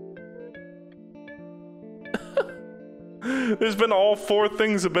 There's been all 4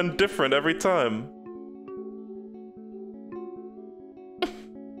 things have been different every time.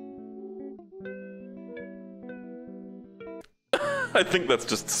 I think that's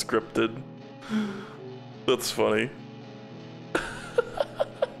just scripted. That's funny.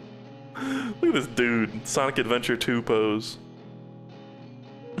 Look at this dude, Sonic Adventure 2 pose.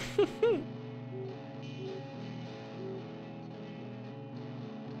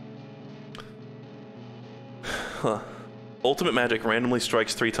 Huh. Ultimate magic randomly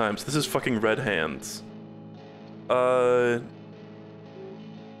strikes 3 times. This is fucking Red Hands.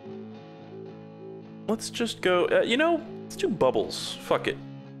 Let's just go, you know, let's do bubbles. Fuck it.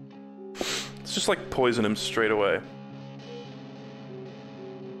 Let's just like poison him straight away.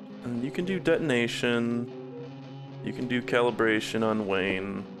 And you can do detonation. You can do calibration on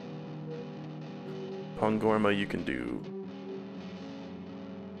Wayne. Pongorma you can do.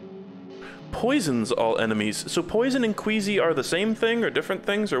 Poisons all enemies. So poison and Queasy are the same thing or different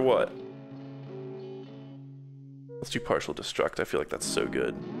things or what? Let's do partial destruct. I feel like that's so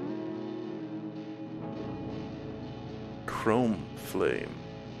good. Chrome flame.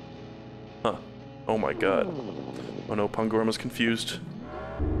 Huh. Oh my god. Oh no, Pongorma's confused.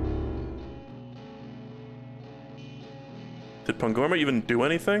 Did Pongorma even do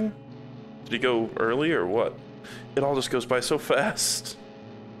anything? Did he go early or what? It all just goes by so fast.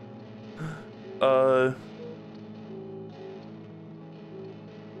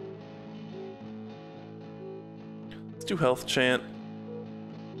 Let's do health chant.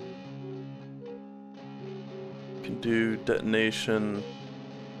 Can do detonation.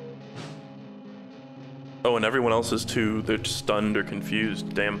 Oh, and everyone else is too. They're stunned or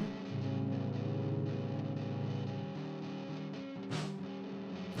confused. Damn.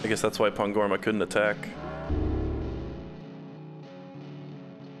 I guess that's why Pongorma couldn't attack.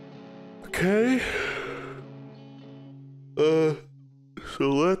 Okay. So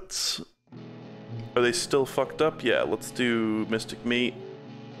let's... Are they still fucked up? Yeah, let's do Mystic Meat.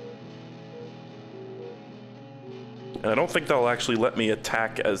 And I don't think they'll actually let me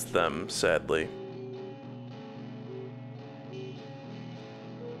attack as them, sadly.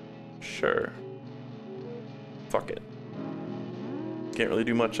 Sure. Fuck it. Can't really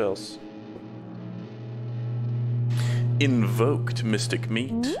do much else. Invoked Mystic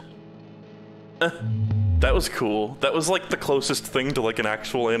Meat. That was cool. That was like the closest thing to like an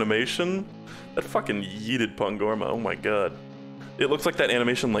actual animation. That fucking yeeted Pongorma, oh my god. It looks like that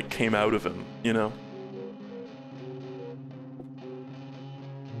animation like came out of him, you know?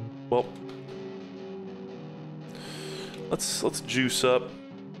 Well. Let's juice up.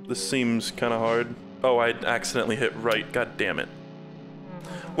 This seems kinda hard. Oh, I accidentally hit right, god damn it.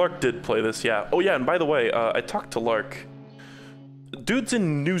 Lark did play this, yeah. Oh yeah, and by the way, I talked to Lark. Dude's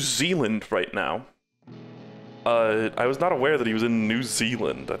in New Zealand right now. I was not aware that he was in New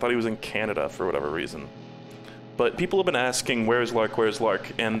Zealand. I thought he was in Canada for whatever reason. But people have been asking, where's Lark, where's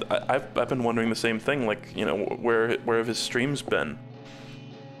Lark? And I've been wondering the same thing, like, you know, where have his streams been?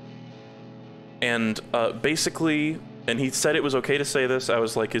 And basically, and he said it was okay to say this, I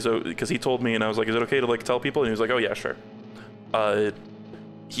was like, because he told me, and I was like, is it okay to like tell people? And he was like, oh yeah, sure.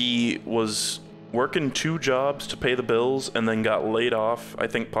 He was working 2 jobs to pay the bills and then got laid off, I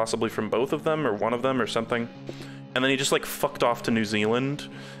think possibly from both of them or one of them or something. And then he just like fucked off to New Zealand,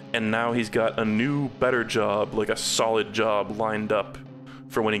 and now he's got a new, better job, like a solid job lined up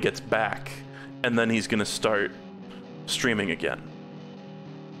for when he gets back. And then he's gonna start streaming again.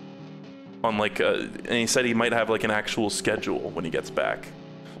 On like, and he said he might have like an actual schedule when he gets back.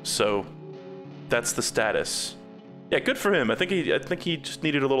 So that's the status. Yeah, good for him. I think he just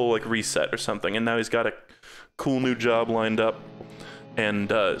needed a little like reset or something, and now he's got a cool new job lined up. And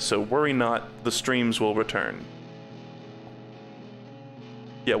so worry not, the streams will return.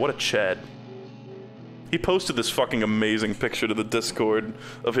 Yeah, what a Chad. He posted this fucking amazing picture to the Discord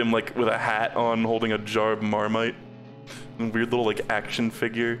of him like with a hat on, holding a jar of Marmite. And weird little like action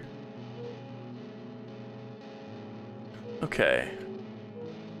figure. Okay.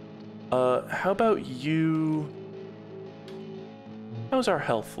 How about you? How's our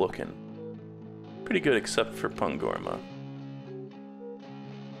health looking? Pretty good except for Pungorma.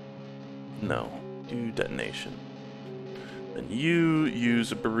 No. Do detonation. And you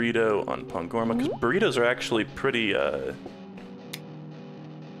use a burrito on Pungorma, because burritos are actually pretty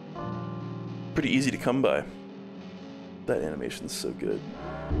easy to come by. That animation's so good.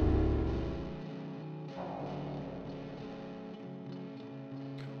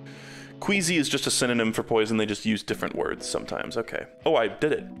 Queasy is just a synonym for poison, they just use different words sometimes. Okay. Oh, I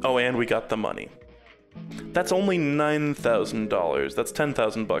did it. Oh, and we got the money. That's only $9,000. That's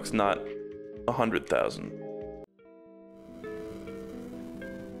 10,000 bucks, not 100,000.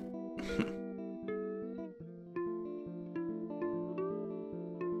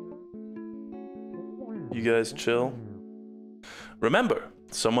 You guys chill? Remember,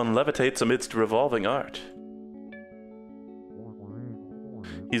 someone levitates amidst revolving art.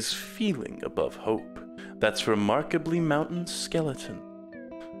 He's feeling above hope. That's remarkably mountain skeleton.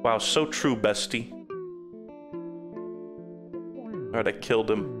 Wow, so true, bestie. Alright, I killed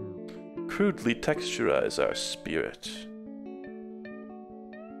him. Crudely texturize our spirit.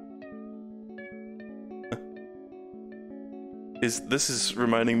 This is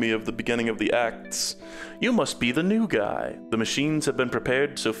reminding me of the beginning of the acts. You must be the new guy. The machines have been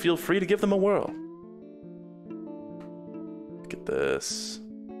prepared, so feel free to give them a whirl. Look at this.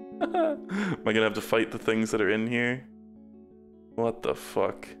 Am I gonna have to fight the things that are in here? What the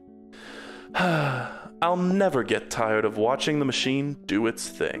fuck? I'll never get tired of watching the machine do its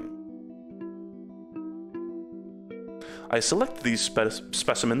thing. I select these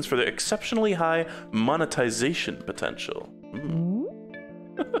specimens for their exceptionally high monetization potential. I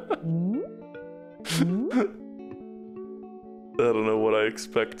don't know what I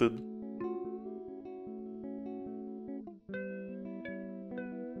expected.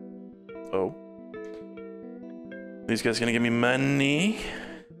 Oh. These guys gonna give me money?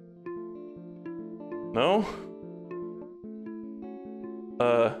 No?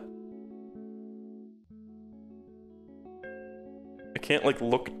 I can't, like,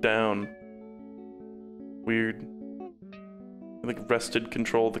 look down. Weird. I, like, rested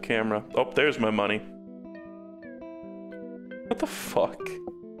control of the camera. Oh, there's my money. What the fuck?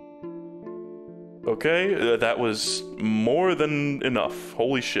 Okay, that was more than enough.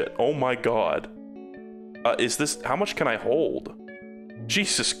 Holy shit. Oh my god. Is this... How much can I hold?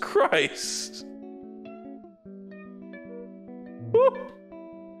 Jesus Christ! Woo!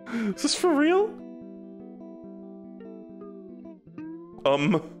 Is this for real?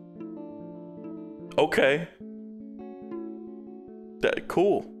 Okay.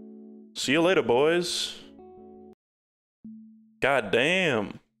 Cool. See you later, boys. God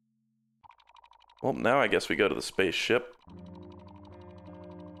damn. Well, now I guess we go to the spaceship.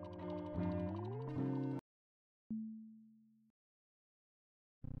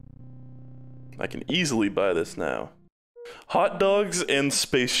 I can easily buy this now. Hot dogs and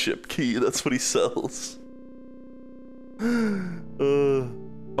spaceship key, that's what he sells.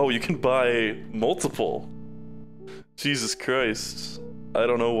 Oh, you can buy multiple. Jesus Christ. I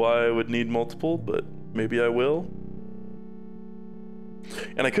don't know why I would need multiple, but maybe I will.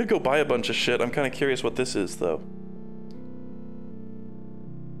 And I could go buy a bunch of shit. I'm kind of curious what this is, though.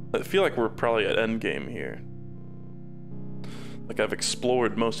 I feel like we're probably at endgame here. Like I've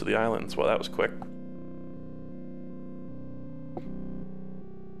explored most of the islands. Well, that was quick.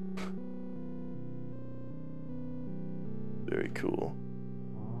 Very cool.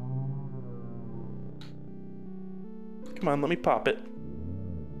 Come on, let me pop it.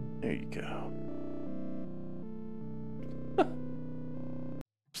 There you go.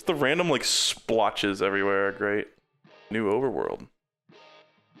 Just the random, like, splotches everywhere are great. New overworld.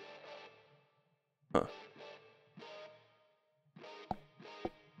 Huh.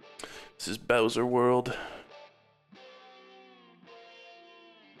 This is Bowser World.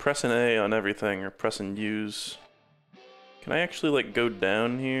 Pressing A on everything, or pressing U's. Can I actually, like, go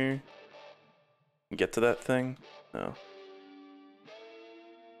down here and get to that thing? No.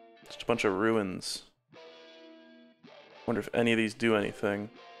 Just a bunch of ruins. Wonder if any of these do anything.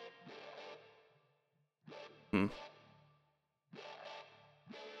 Hmm.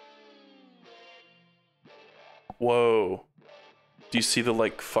 Whoa. Do you see the,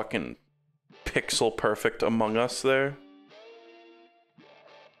 like, fucking pixel perfect Among Us there?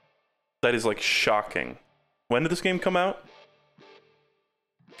 That is, like, shocking. When did this game come out?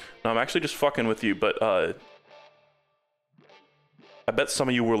 No, I'm actually just fucking with you, but, I bet some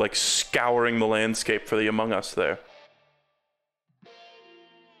of you were, like, scouring the landscape for the Among Us there.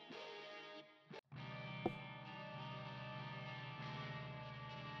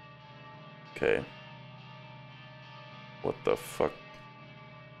 Okay. What the fuck?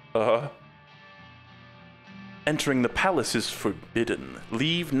 Entering the palace is forbidden.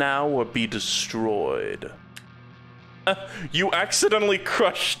 Leave now or be destroyed. You accidentally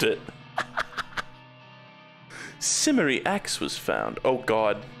crushed it. Simmery axe was found. Oh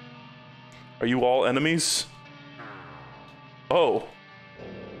god. Are you all enemies? Oh.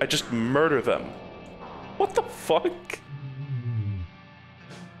 I just murder them. What the fuck?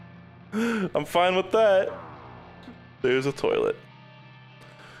 I'm fine with that. There's a toilet.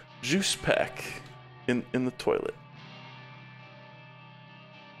 Juice pack in the toilet.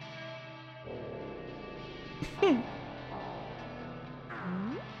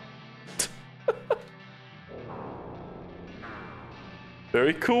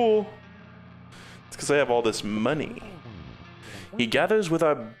 Very cool. It's because I have all this money. He gathers with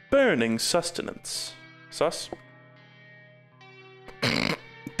our burning sustenance. Sus?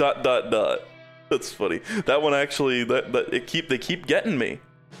 dot dot dot. That's funny. That one actually, they keep getting me.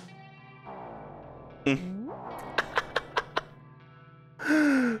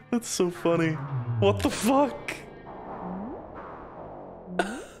 That's so funny. What the fuck?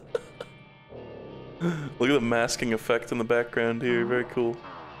 Look at the masking effect in the background here. Very cool.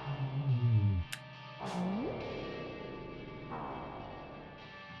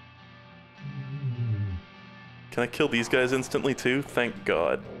 Can I kill these guys instantly too? Thank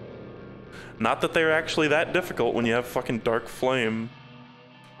God. Not that they're actually that difficult when you have fucking Dark Flame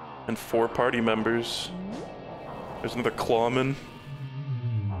and 4 party members. There's another clawman.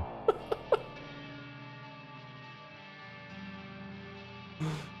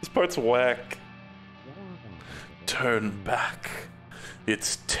 This part's whack. Turn back.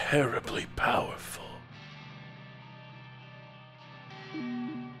 It's terribly powerful.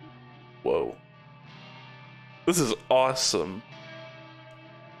 Whoa. This is awesome.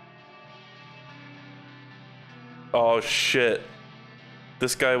 Oh shit.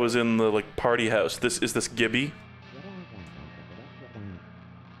 This guy was in the like party house. Is this Gibby?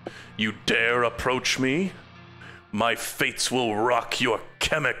 You dare approach me? My fates will rock your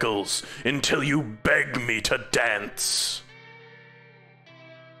chemicals until you beg me to dance.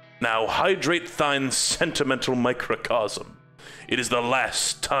 Now hydrate thine sentimental microcosm. It is the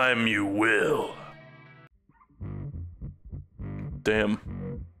last time you will.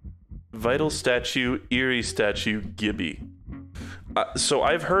 Damn. Vital statue, eerie statue, Gibby. So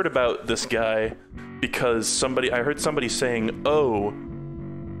I've heard about this guy because I heard somebody saying, oh,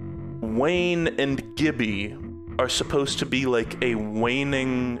 Wayne and Gibby are supposed to be like a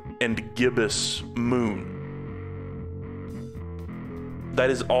waning and gibbous moon. That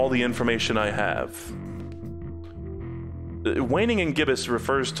is all the information I have. Waning and gibbous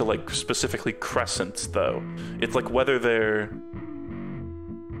refers to like specifically crescents though. It's like whether they're...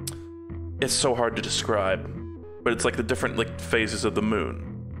 It's so hard to describe, but it's like the different like phases of the moon.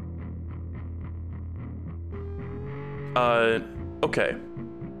 Okay.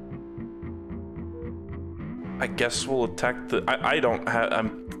 I guess we'll attack the... I don't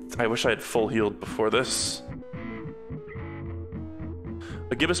have... I wish I had full healed before this.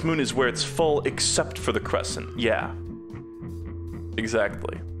 A gibbous moon is where it's full except for the crescent. Yeah.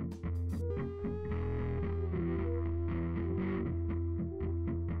 Exactly.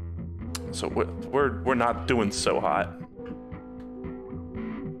 So we're not doing so hot.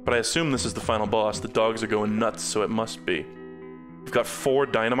 But I assume this is the final boss. The dogs are going nuts, so it must be. We've got 4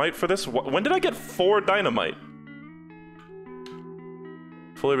 dynamite for this? When did I get 4 dynamite?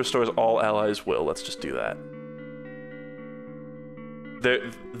 Fully restores all allies' will. Let's just do that.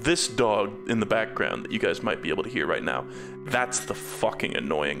 This dog in the background that you guys might be able to hear right now, that's the fucking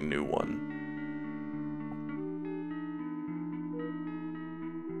annoying new one.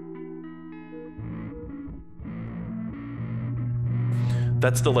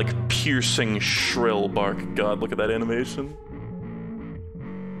 That's the, like, piercing, shrill bark. God, look at that animation.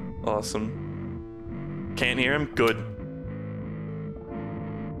 Awesome. Can't hear him? Good.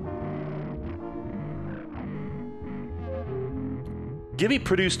 Gibby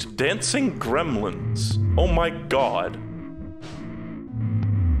produced dancing gremlins. Oh my god.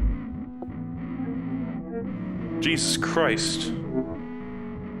 Jesus Christ.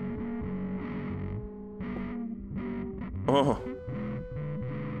 Oh.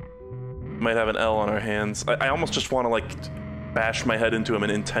 Might have an L on our hands. I almost just want to, like, bash my head into him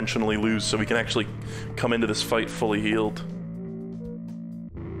and intentionally lose so we can actually come into this fight fully healed.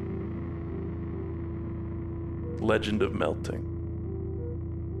 Legend of Melting.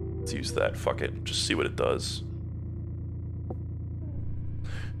 Let's use that. Fuck it. Just see what it does.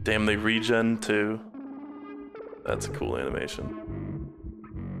 Damn, they regen too. That's a cool animation.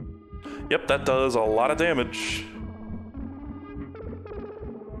 Yep, that does a lot of damage.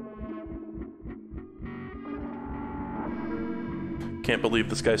 Can't believe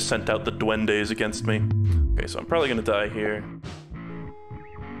this guy sent out the duendes against me. Okay, so I'm probably gonna die here.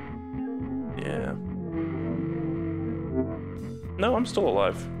 Yeah. No, I'm still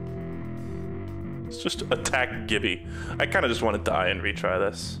alive. Let's just attack Gibby. I kind of just want to die and retry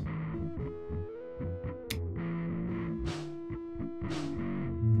this.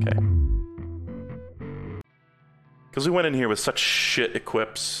 Okay. Because we went in here with such shit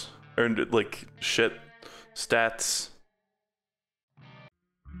equips. Or, like, shit stats.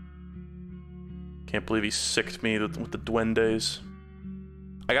 Can't believe he sicked me with the duendes.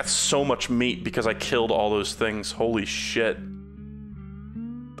 I got so much meat because I killed all those things. Holy shit.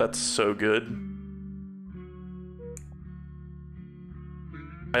 That's so good.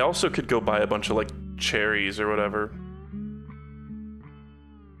 I also could go buy a bunch of, like, cherries or whatever.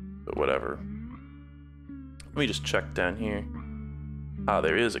 But whatever. Let me just check down here. Ah,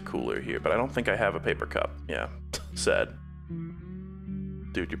 there is a cooler here, but I don't think I have a paper cup. Yeah, sad.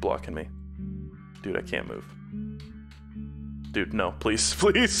 Dude, you're blocking me. Dude, I can't move. Dude, no, please,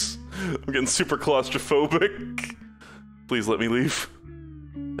 please. I'm getting super claustrophobic. Please let me leave.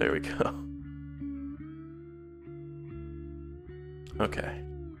 There we go. Okay.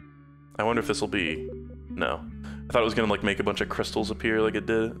 I wonder if this will be... No. I thought it was gonna, like, make a bunch of crystals appear like it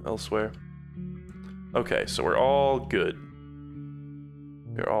did elsewhere. Okay, so we're all good.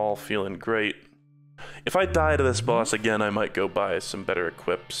 We're all feeling great. If I die to this boss again, I might go buy some better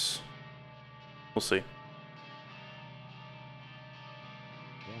equips. We'll see.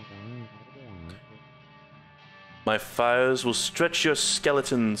 My fires will stretch your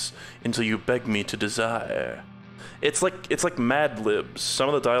skeletons until you beg me to desire. It's like Mad Libs. Some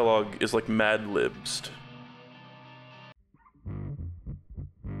of the dialogue is like Mad Libsed.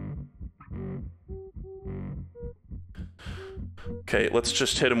 Okay, let's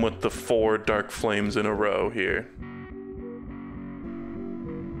just hit him with the 4 dark flames in a row here.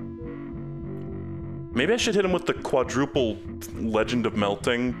 Maybe I should hit him with the quadruple Legend of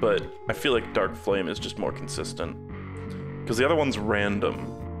Melting, but I feel like Dark Flame is just more consistent. Because the other one's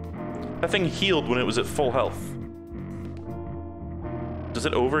random. That thing healed when it was at full health. Does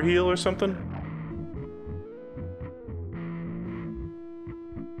it overheal or something?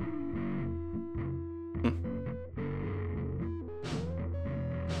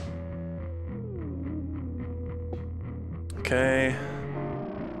 Okay.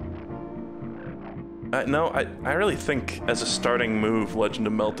 No, I really think as a starting move, Legend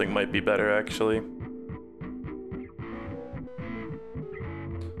of Melting might be better, actually.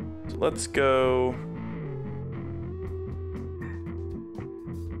 So let's go...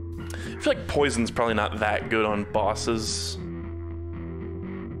 I feel like Poison's probably not that good on bosses.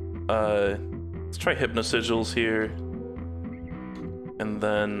 Let's try Hypnosigils here. And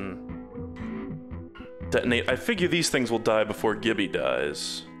then... Detonate. I figure these things will die before Gibby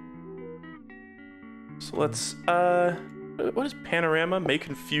dies. So let's, what is Panorama? May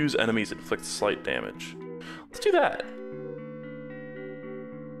confuse enemies, inflict slight damage. Let's do that.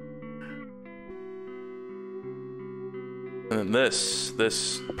 And then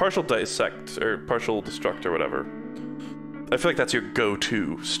this Partial Dissect, or Partial Destruct, or whatever. I feel like that's your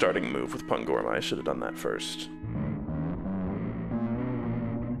go-to starting move with Pungorma. I should have done that first.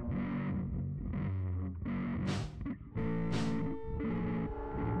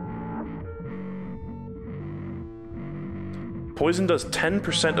 Poison does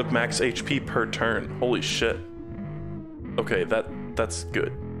 10% of max HP per turn. Holy shit. Okay, that's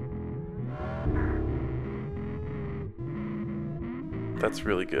good. That's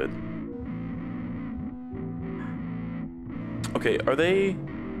really good. Okay, are they...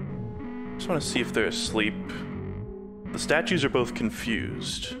 I just want to see if they're asleep. The statues are both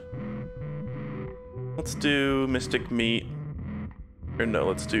confused. Let's do Mystic Meat. Or no,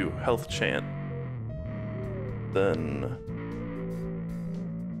 let's do Health Chant. Then...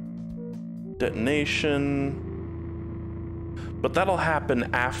 Detonation. But that'll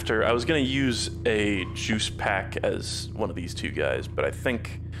happen after. I was gonna use a juice pack as one of these two guys, but I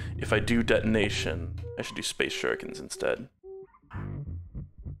think if I do Detonation, I should do Space Shurikens instead.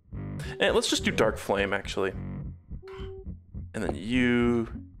 And let's just do Dark Flame, actually. And then you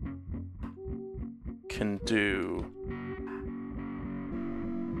can do...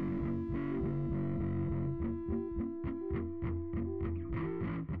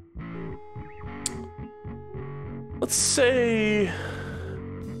 Let's say...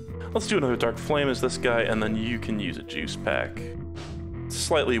 Let's do another Dark Flame as this guy, and then you can use a juice pack. It's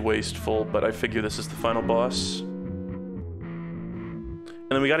slightly wasteful, but I figure this is the final boss. And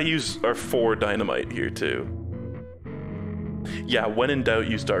then we gotta use our 4 dynamite here, too. Yeah, when in doubt,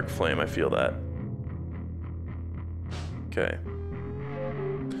 use Dark Flame, I feel that. Okay.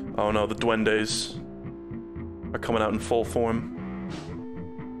 Oh no, the Duendes are coming out in full form.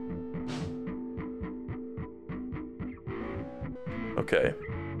 Okay.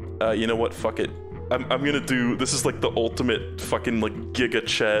 You know what? Fuck it. I'm gonna do... This is like the ultimate fucking like Giga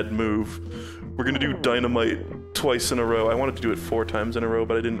Chad move. We're gonna do Dynamite twice in a row. I wanted to do it 4 times in a row,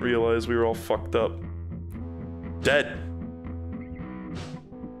 but I didn't realize we were all fucked up. Dead.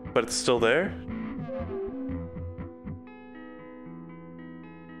 But it's still there?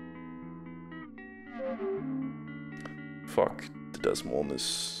 Fuck. The Desmol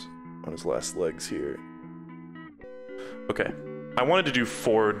on his last legs here. Okay. I wanted to do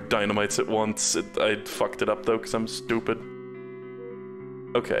 4 dynamites at once. I fucked it up though, because I'm stupid.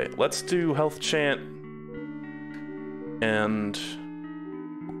 Okay, let's do Health Chant. And...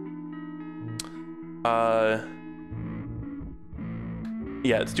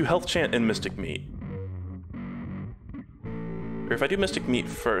 yeah, let's do Health Chant and Mystic Meat. Or if I do Mystic Meat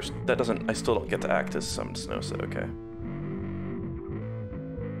first, that doesn't... I still don't get to act as Summoned Snow, so okay.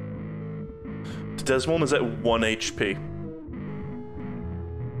 Desmond is at 1 HP.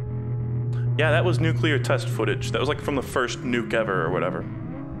 Yeah, that was nuclear test footage. That was like from the first nuke ever or whatever.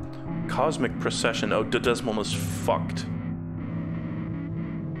 Cosmic Procession. Oh, Desmond is fucked.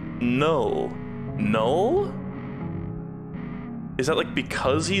 Null. Null? Is that like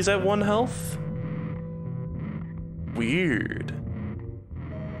because he's at 1 health? Weird.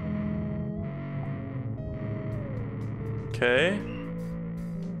 Okay.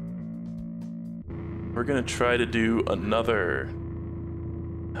 We're gonna try to do another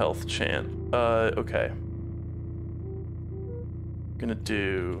Health Chant. Okay. Gonna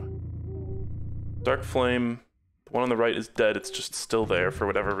do Dark Flame. The one on the right is dead, it's just still there for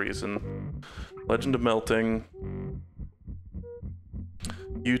whatever reason. Legend of Melting.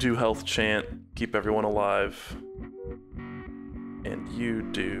 You do Health Chant, keep everyone alive. And you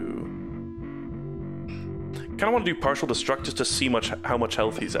do... Kinda wanna do Partial Destruct just to see how much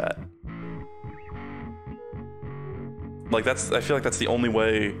health he's at. Like I feel like that's the only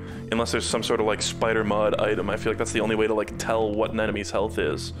way, unless there's some sort of like spider mod item, I feel like that's the only way to like tell what an enemy's health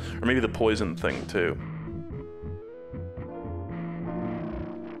is. Or maybe the poison thing too.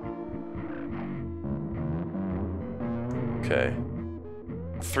 Okay.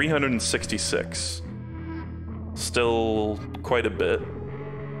 366. Still quite a bit.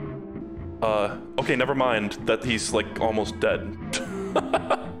 Okay, never mind that he's like almost dead.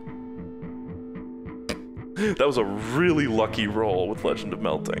 That was a really lucky roll with Legend of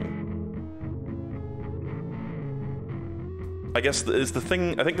Melting. I guess is the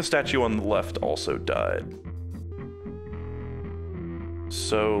thing... I think the statue on the left also died.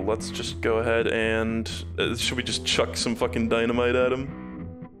 So let's just go ahead and... should we just chuck some fucking dynamite at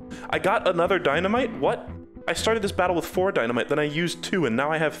him? I got another dynamite? What? I started this battle with 4 dynamite, then I used 2, and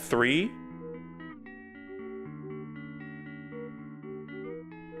now I have 3?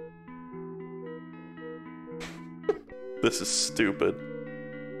 This is stupid.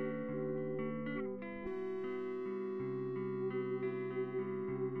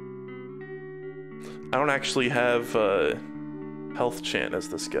 I don't actually have Health Chant as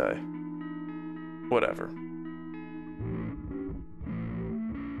this guy. Whatever.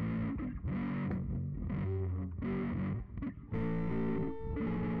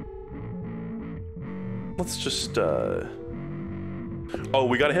 Let's just oh,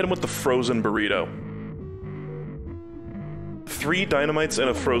 we gotta hit him with the frozen burrito. 3 dynamites and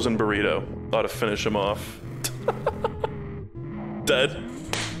a frozen burrito. Ought to finish him off. Dead.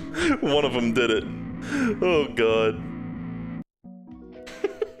 One of them did it. Oh god.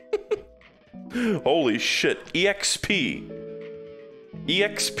 Holy shit. EXP.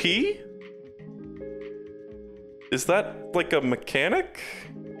 EXP? Is that like a mechanic?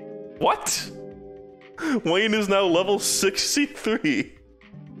 What? Wayne is now level 63.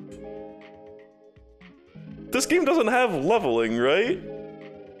 This game doesn't have leveling, right?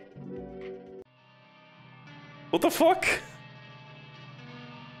 What the fuck?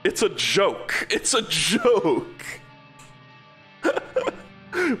 It's a joke. It's a joke.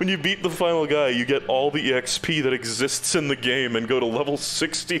 When you beat the final guy, you get all the EXP that exists in the game and go to level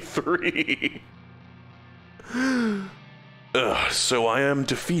 63. So I am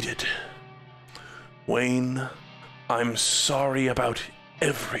defeated. Wayne, I'm sorry about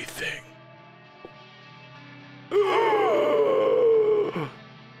everything.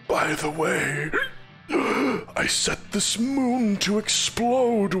 By the way, I set this moon to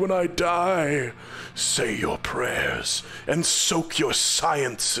explode when I die. Say your prayers and soak your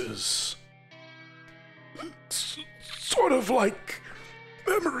sciences. It's sort of like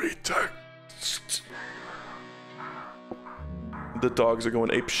memory text. The dogs are going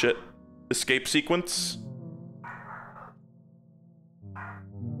apeshit. Escape sequence?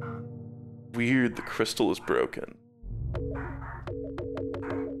 Weird, the crystal is broken.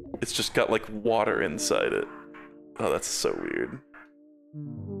 It's just got like water inside it. Oh, that's so weird.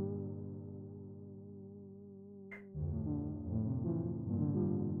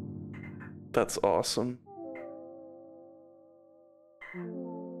 That's awesome.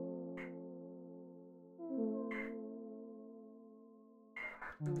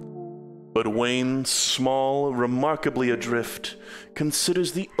 But Wayne, small, remarkably adrift,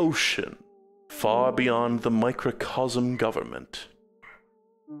 considers the ocean far beyond the microcosm government.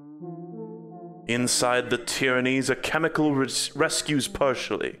 Inside the tyrannies, a chemical rescues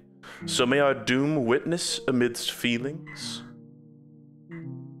partially. So may our doom witness amidst feelings?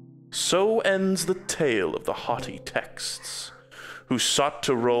 So ends the tale of the haughty texts, who sought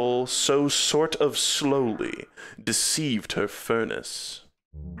to roll so sort of slowly, deceived her furnace.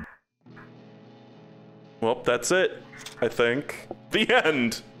 Well, that's it, I think. The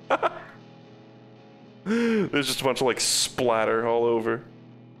end! There's just a bunch of, like, splatter all over.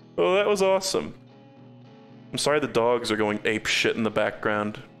 Oh, that was awesome. I'm sorry the dogs are going ape shit in the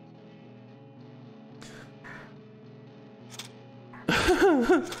background.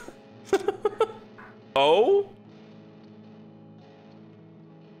 Oh?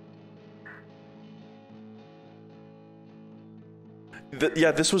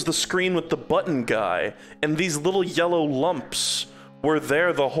 Yeah, this was the screen with the button guy, and these little yellow lumps were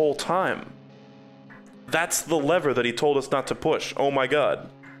there the whole time. That's the lever that he told us not to push. Oh my god.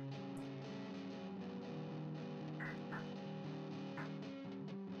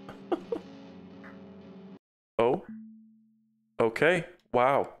 Oh? Okay.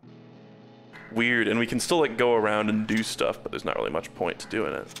 Wow. Weird, and we can still like go around and do stuff, but there's not really much point to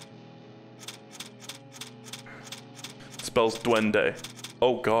doing it. It spells duende.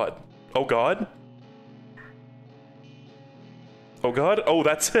 Oh god. Oh god? Oh god? Oh,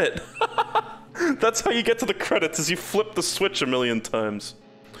 that's it! That's how you get to the credits, is you flip the switch a million times.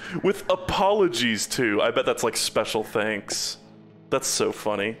 With apologies, too. I bet that's like special thanks. That's so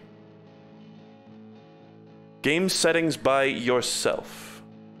funny. Game settings by yourself.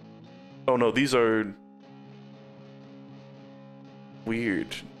 Oh no, these are...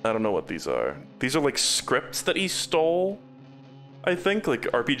 weird. I don't know what these are. These are like scripts that he stole, I think, like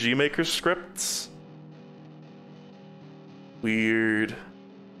RPG Maker scripts. Weird.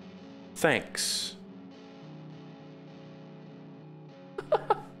 Thanks.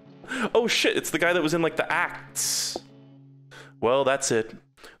 Oh shit, it's the guy that was in like the acts. Well, that's it.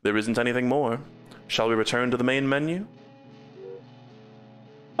 There isn't anything more. Shall we return to the main menu?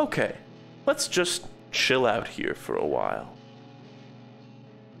 Okay, let's just chill out here for a while.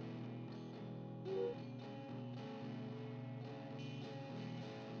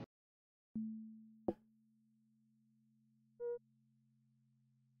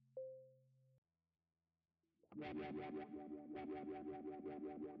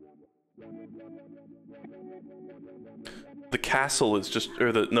 The castle is just,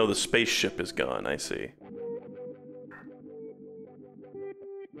 or the spaceship is gone, I see.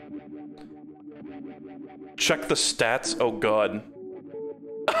 Check the stats, oh god.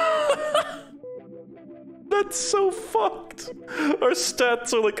 That's so fucked. Our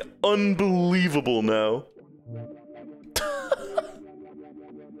stats are like unbelievable now.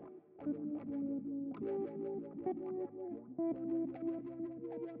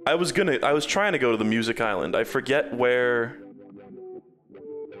 I was trying to go to the music island. I forget where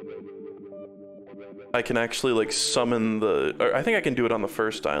I can actually like summon the, or I think I can do it on the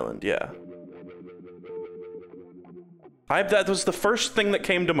first island, yeah. That was the first thing that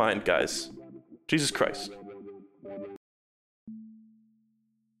came to mind, guys. Jesus Christ.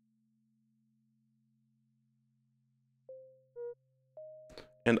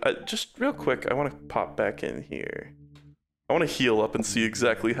 And just real quick, I want to pop back in here. I want to heal up and see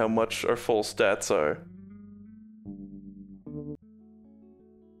exactly how much our full stats are.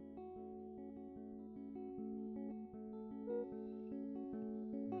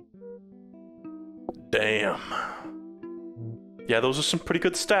 Damn. Yeah, those are some pretty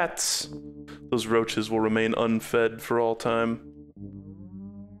good stats. Those roaches will remain unfed for all time.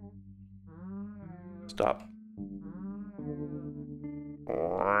 Stop.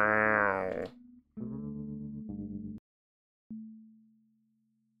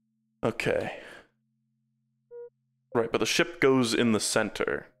 Okay. Right, but the ship goes in the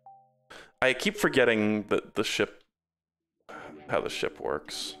center. I keep forgetting that the ship... how the ship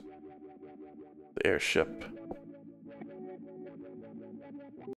works. The airship.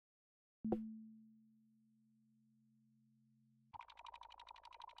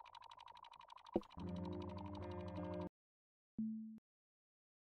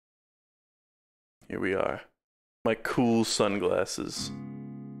 Here we are. My cool sunglasses.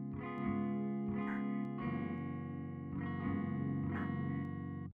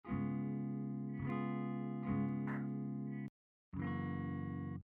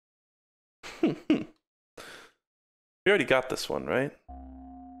 We already got this one, right?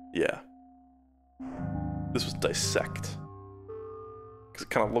 Yeah. This was dissect. Because it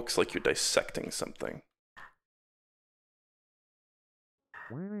kind of looks like you're dissecting something.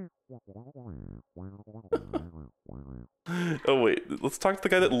 Oh wait, let's talk to the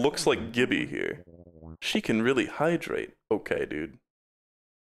guy that looks like Gibby here. She can really hydrate. Okay, dude.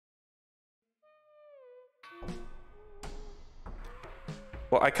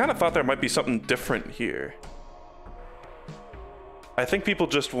 Well, I kind of thought there might be something different here. I think people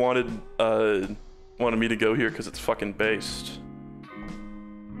just wanted me to go here because it's fucking based.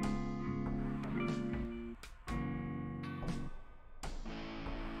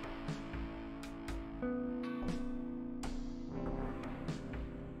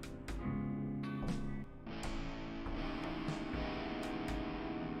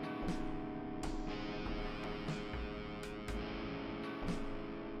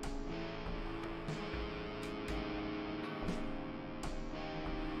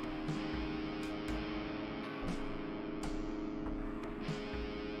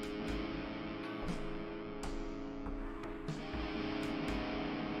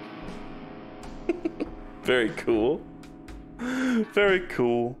 Very cool. Very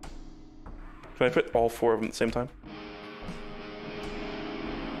cool. Can I put all four of them at the same time?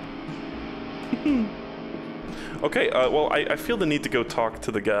 Okay, well, I feel the need to go talk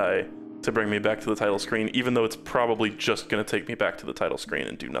to the guy to bring me back to the title screen, even though it's probably just gonna take me back to the title screen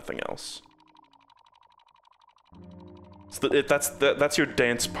and do nothing else. So that's your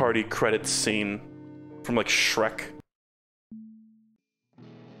dance party credits scene from, like, Shrek.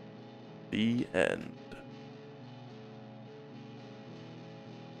 The end.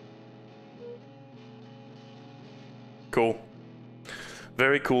 Cool.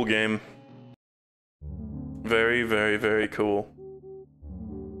 Very cool game. Very, very, very cool.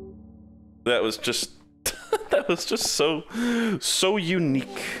 That was just... that was just so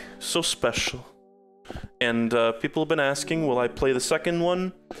unique. So special. And people have been asking, will I play the second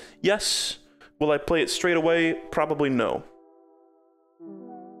one? Yes. Will I play it straight away? Probably no.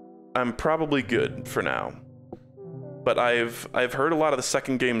 I'm probably good for now. But I've heard a lot of the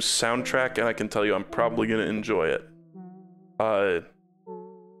second game's soundtrack, and I can tell you I'm probably gonna enjoy it.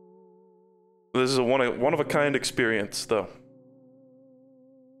 This is a one of a kind experience, though.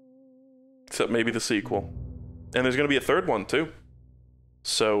 Except maybe the sequel. And there's gonna be a third one, too.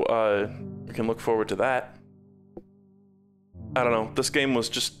 So, we can look forward to that. I don't know, this game was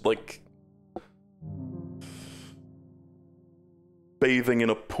just, like... bathing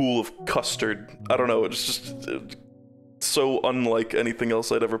in a pool of custard. I don't know, it's just so unlike anything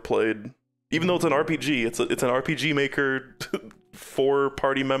else I'd ever played. Even though it's an RPG, it's an RPG Maker 4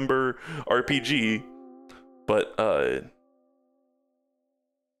 party member RPG, but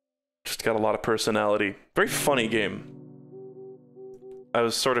just got a lot of personality. Very funny game. I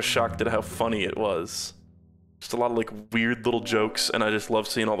was sort of shocked at how funny it was. Just a lot of, like, weird little jokes, and I just love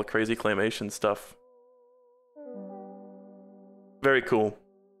seeing all the crazy claymation stuff. Very cool.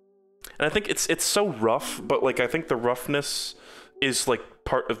 And I think it's so rough, but, like, I think the roughness is, like,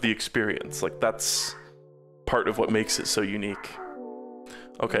 part of the experience. Like, that's part of what makes it so unique.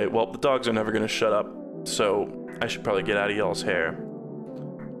 Okay, well, the dogs are never gonna shut up, so I should probably get out of y'all's hair.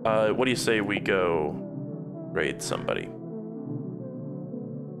 What do you say we go raid somebody?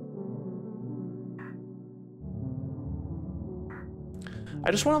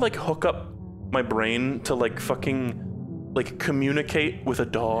 I just want to like hook up my brain to like fucking like communicate with a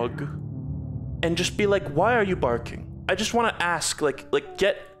dog and just be like, why are you barking? I just want to ask, like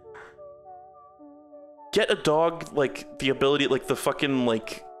get a dog like the ability, like the fucking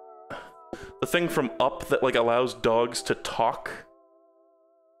like the thing from Up that like allows dogs to talk,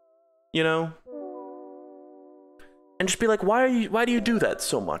 you know? And just be like, why do you do that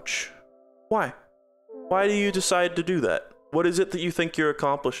so much? Why? Why do you decide to do that? What is it that you think you're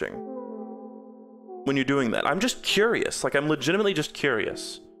accomplishing when you're doing that? I'm just curious. Like, I'm legitimately just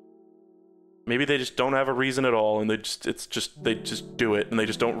curious. Maybe they just don't have a reason at all, and they just do it, and they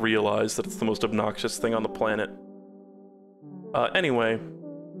just don't realize that it's the most obnoxious thing on the planet. Anyway,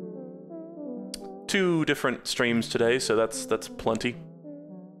 2 different streams today, so that's plenty.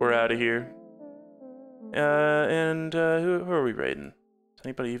 We're out of here. Who are we raiding? Is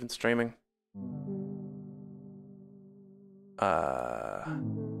anybody even streaming?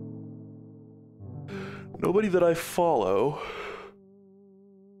 Nobody that I follow.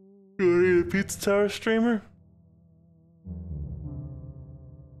 You wanna raid a Pizza Tower streamer?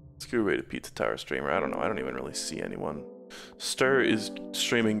 Let's go raid a Pizza Tower streamer. I don't know. I don't even really see anyone. Stir is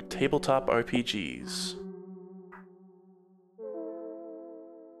streaming tabletop RPGs.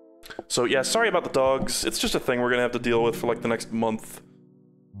 So yeah, sorry about the dogs. It's just a thing we're gonna have to deal with for like the next month.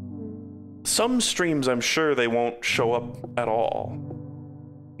 Some streams I'm sure they won't show up at all.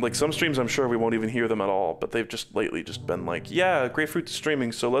 Like some streams I'm sure we won't even hear them at all, but they've just lately just been like, yeah, Grapefruit's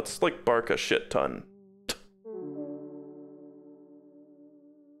streaming, so let's like bark a shit ton.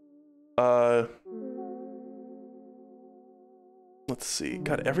 Let's see.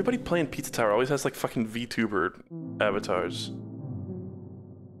 God, everybody playing Pizza Tower always has like fucking VTuber avatars.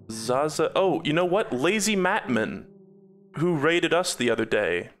 Zaza. Oh, you know what? Lazy Matman, who raided us the other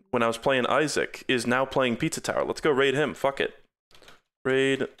day when I was playing Isaac, is now playing Pizza Tower. Let's go raid him. Fuck it.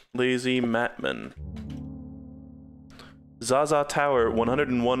 Raid Lazy Matman. Zaza Tower,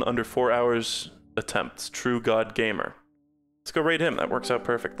 101 under 4 hours attempts. True God Gamer. Let's go raid him. That works out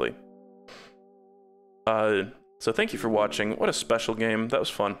perfectly. So thank you for watching. What a special game. That was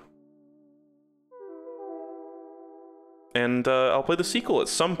fun. And I'll play the sequel at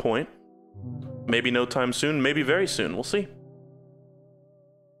some point. Maybe no time soon, maybe very soon. We'll see.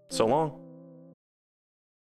 So long.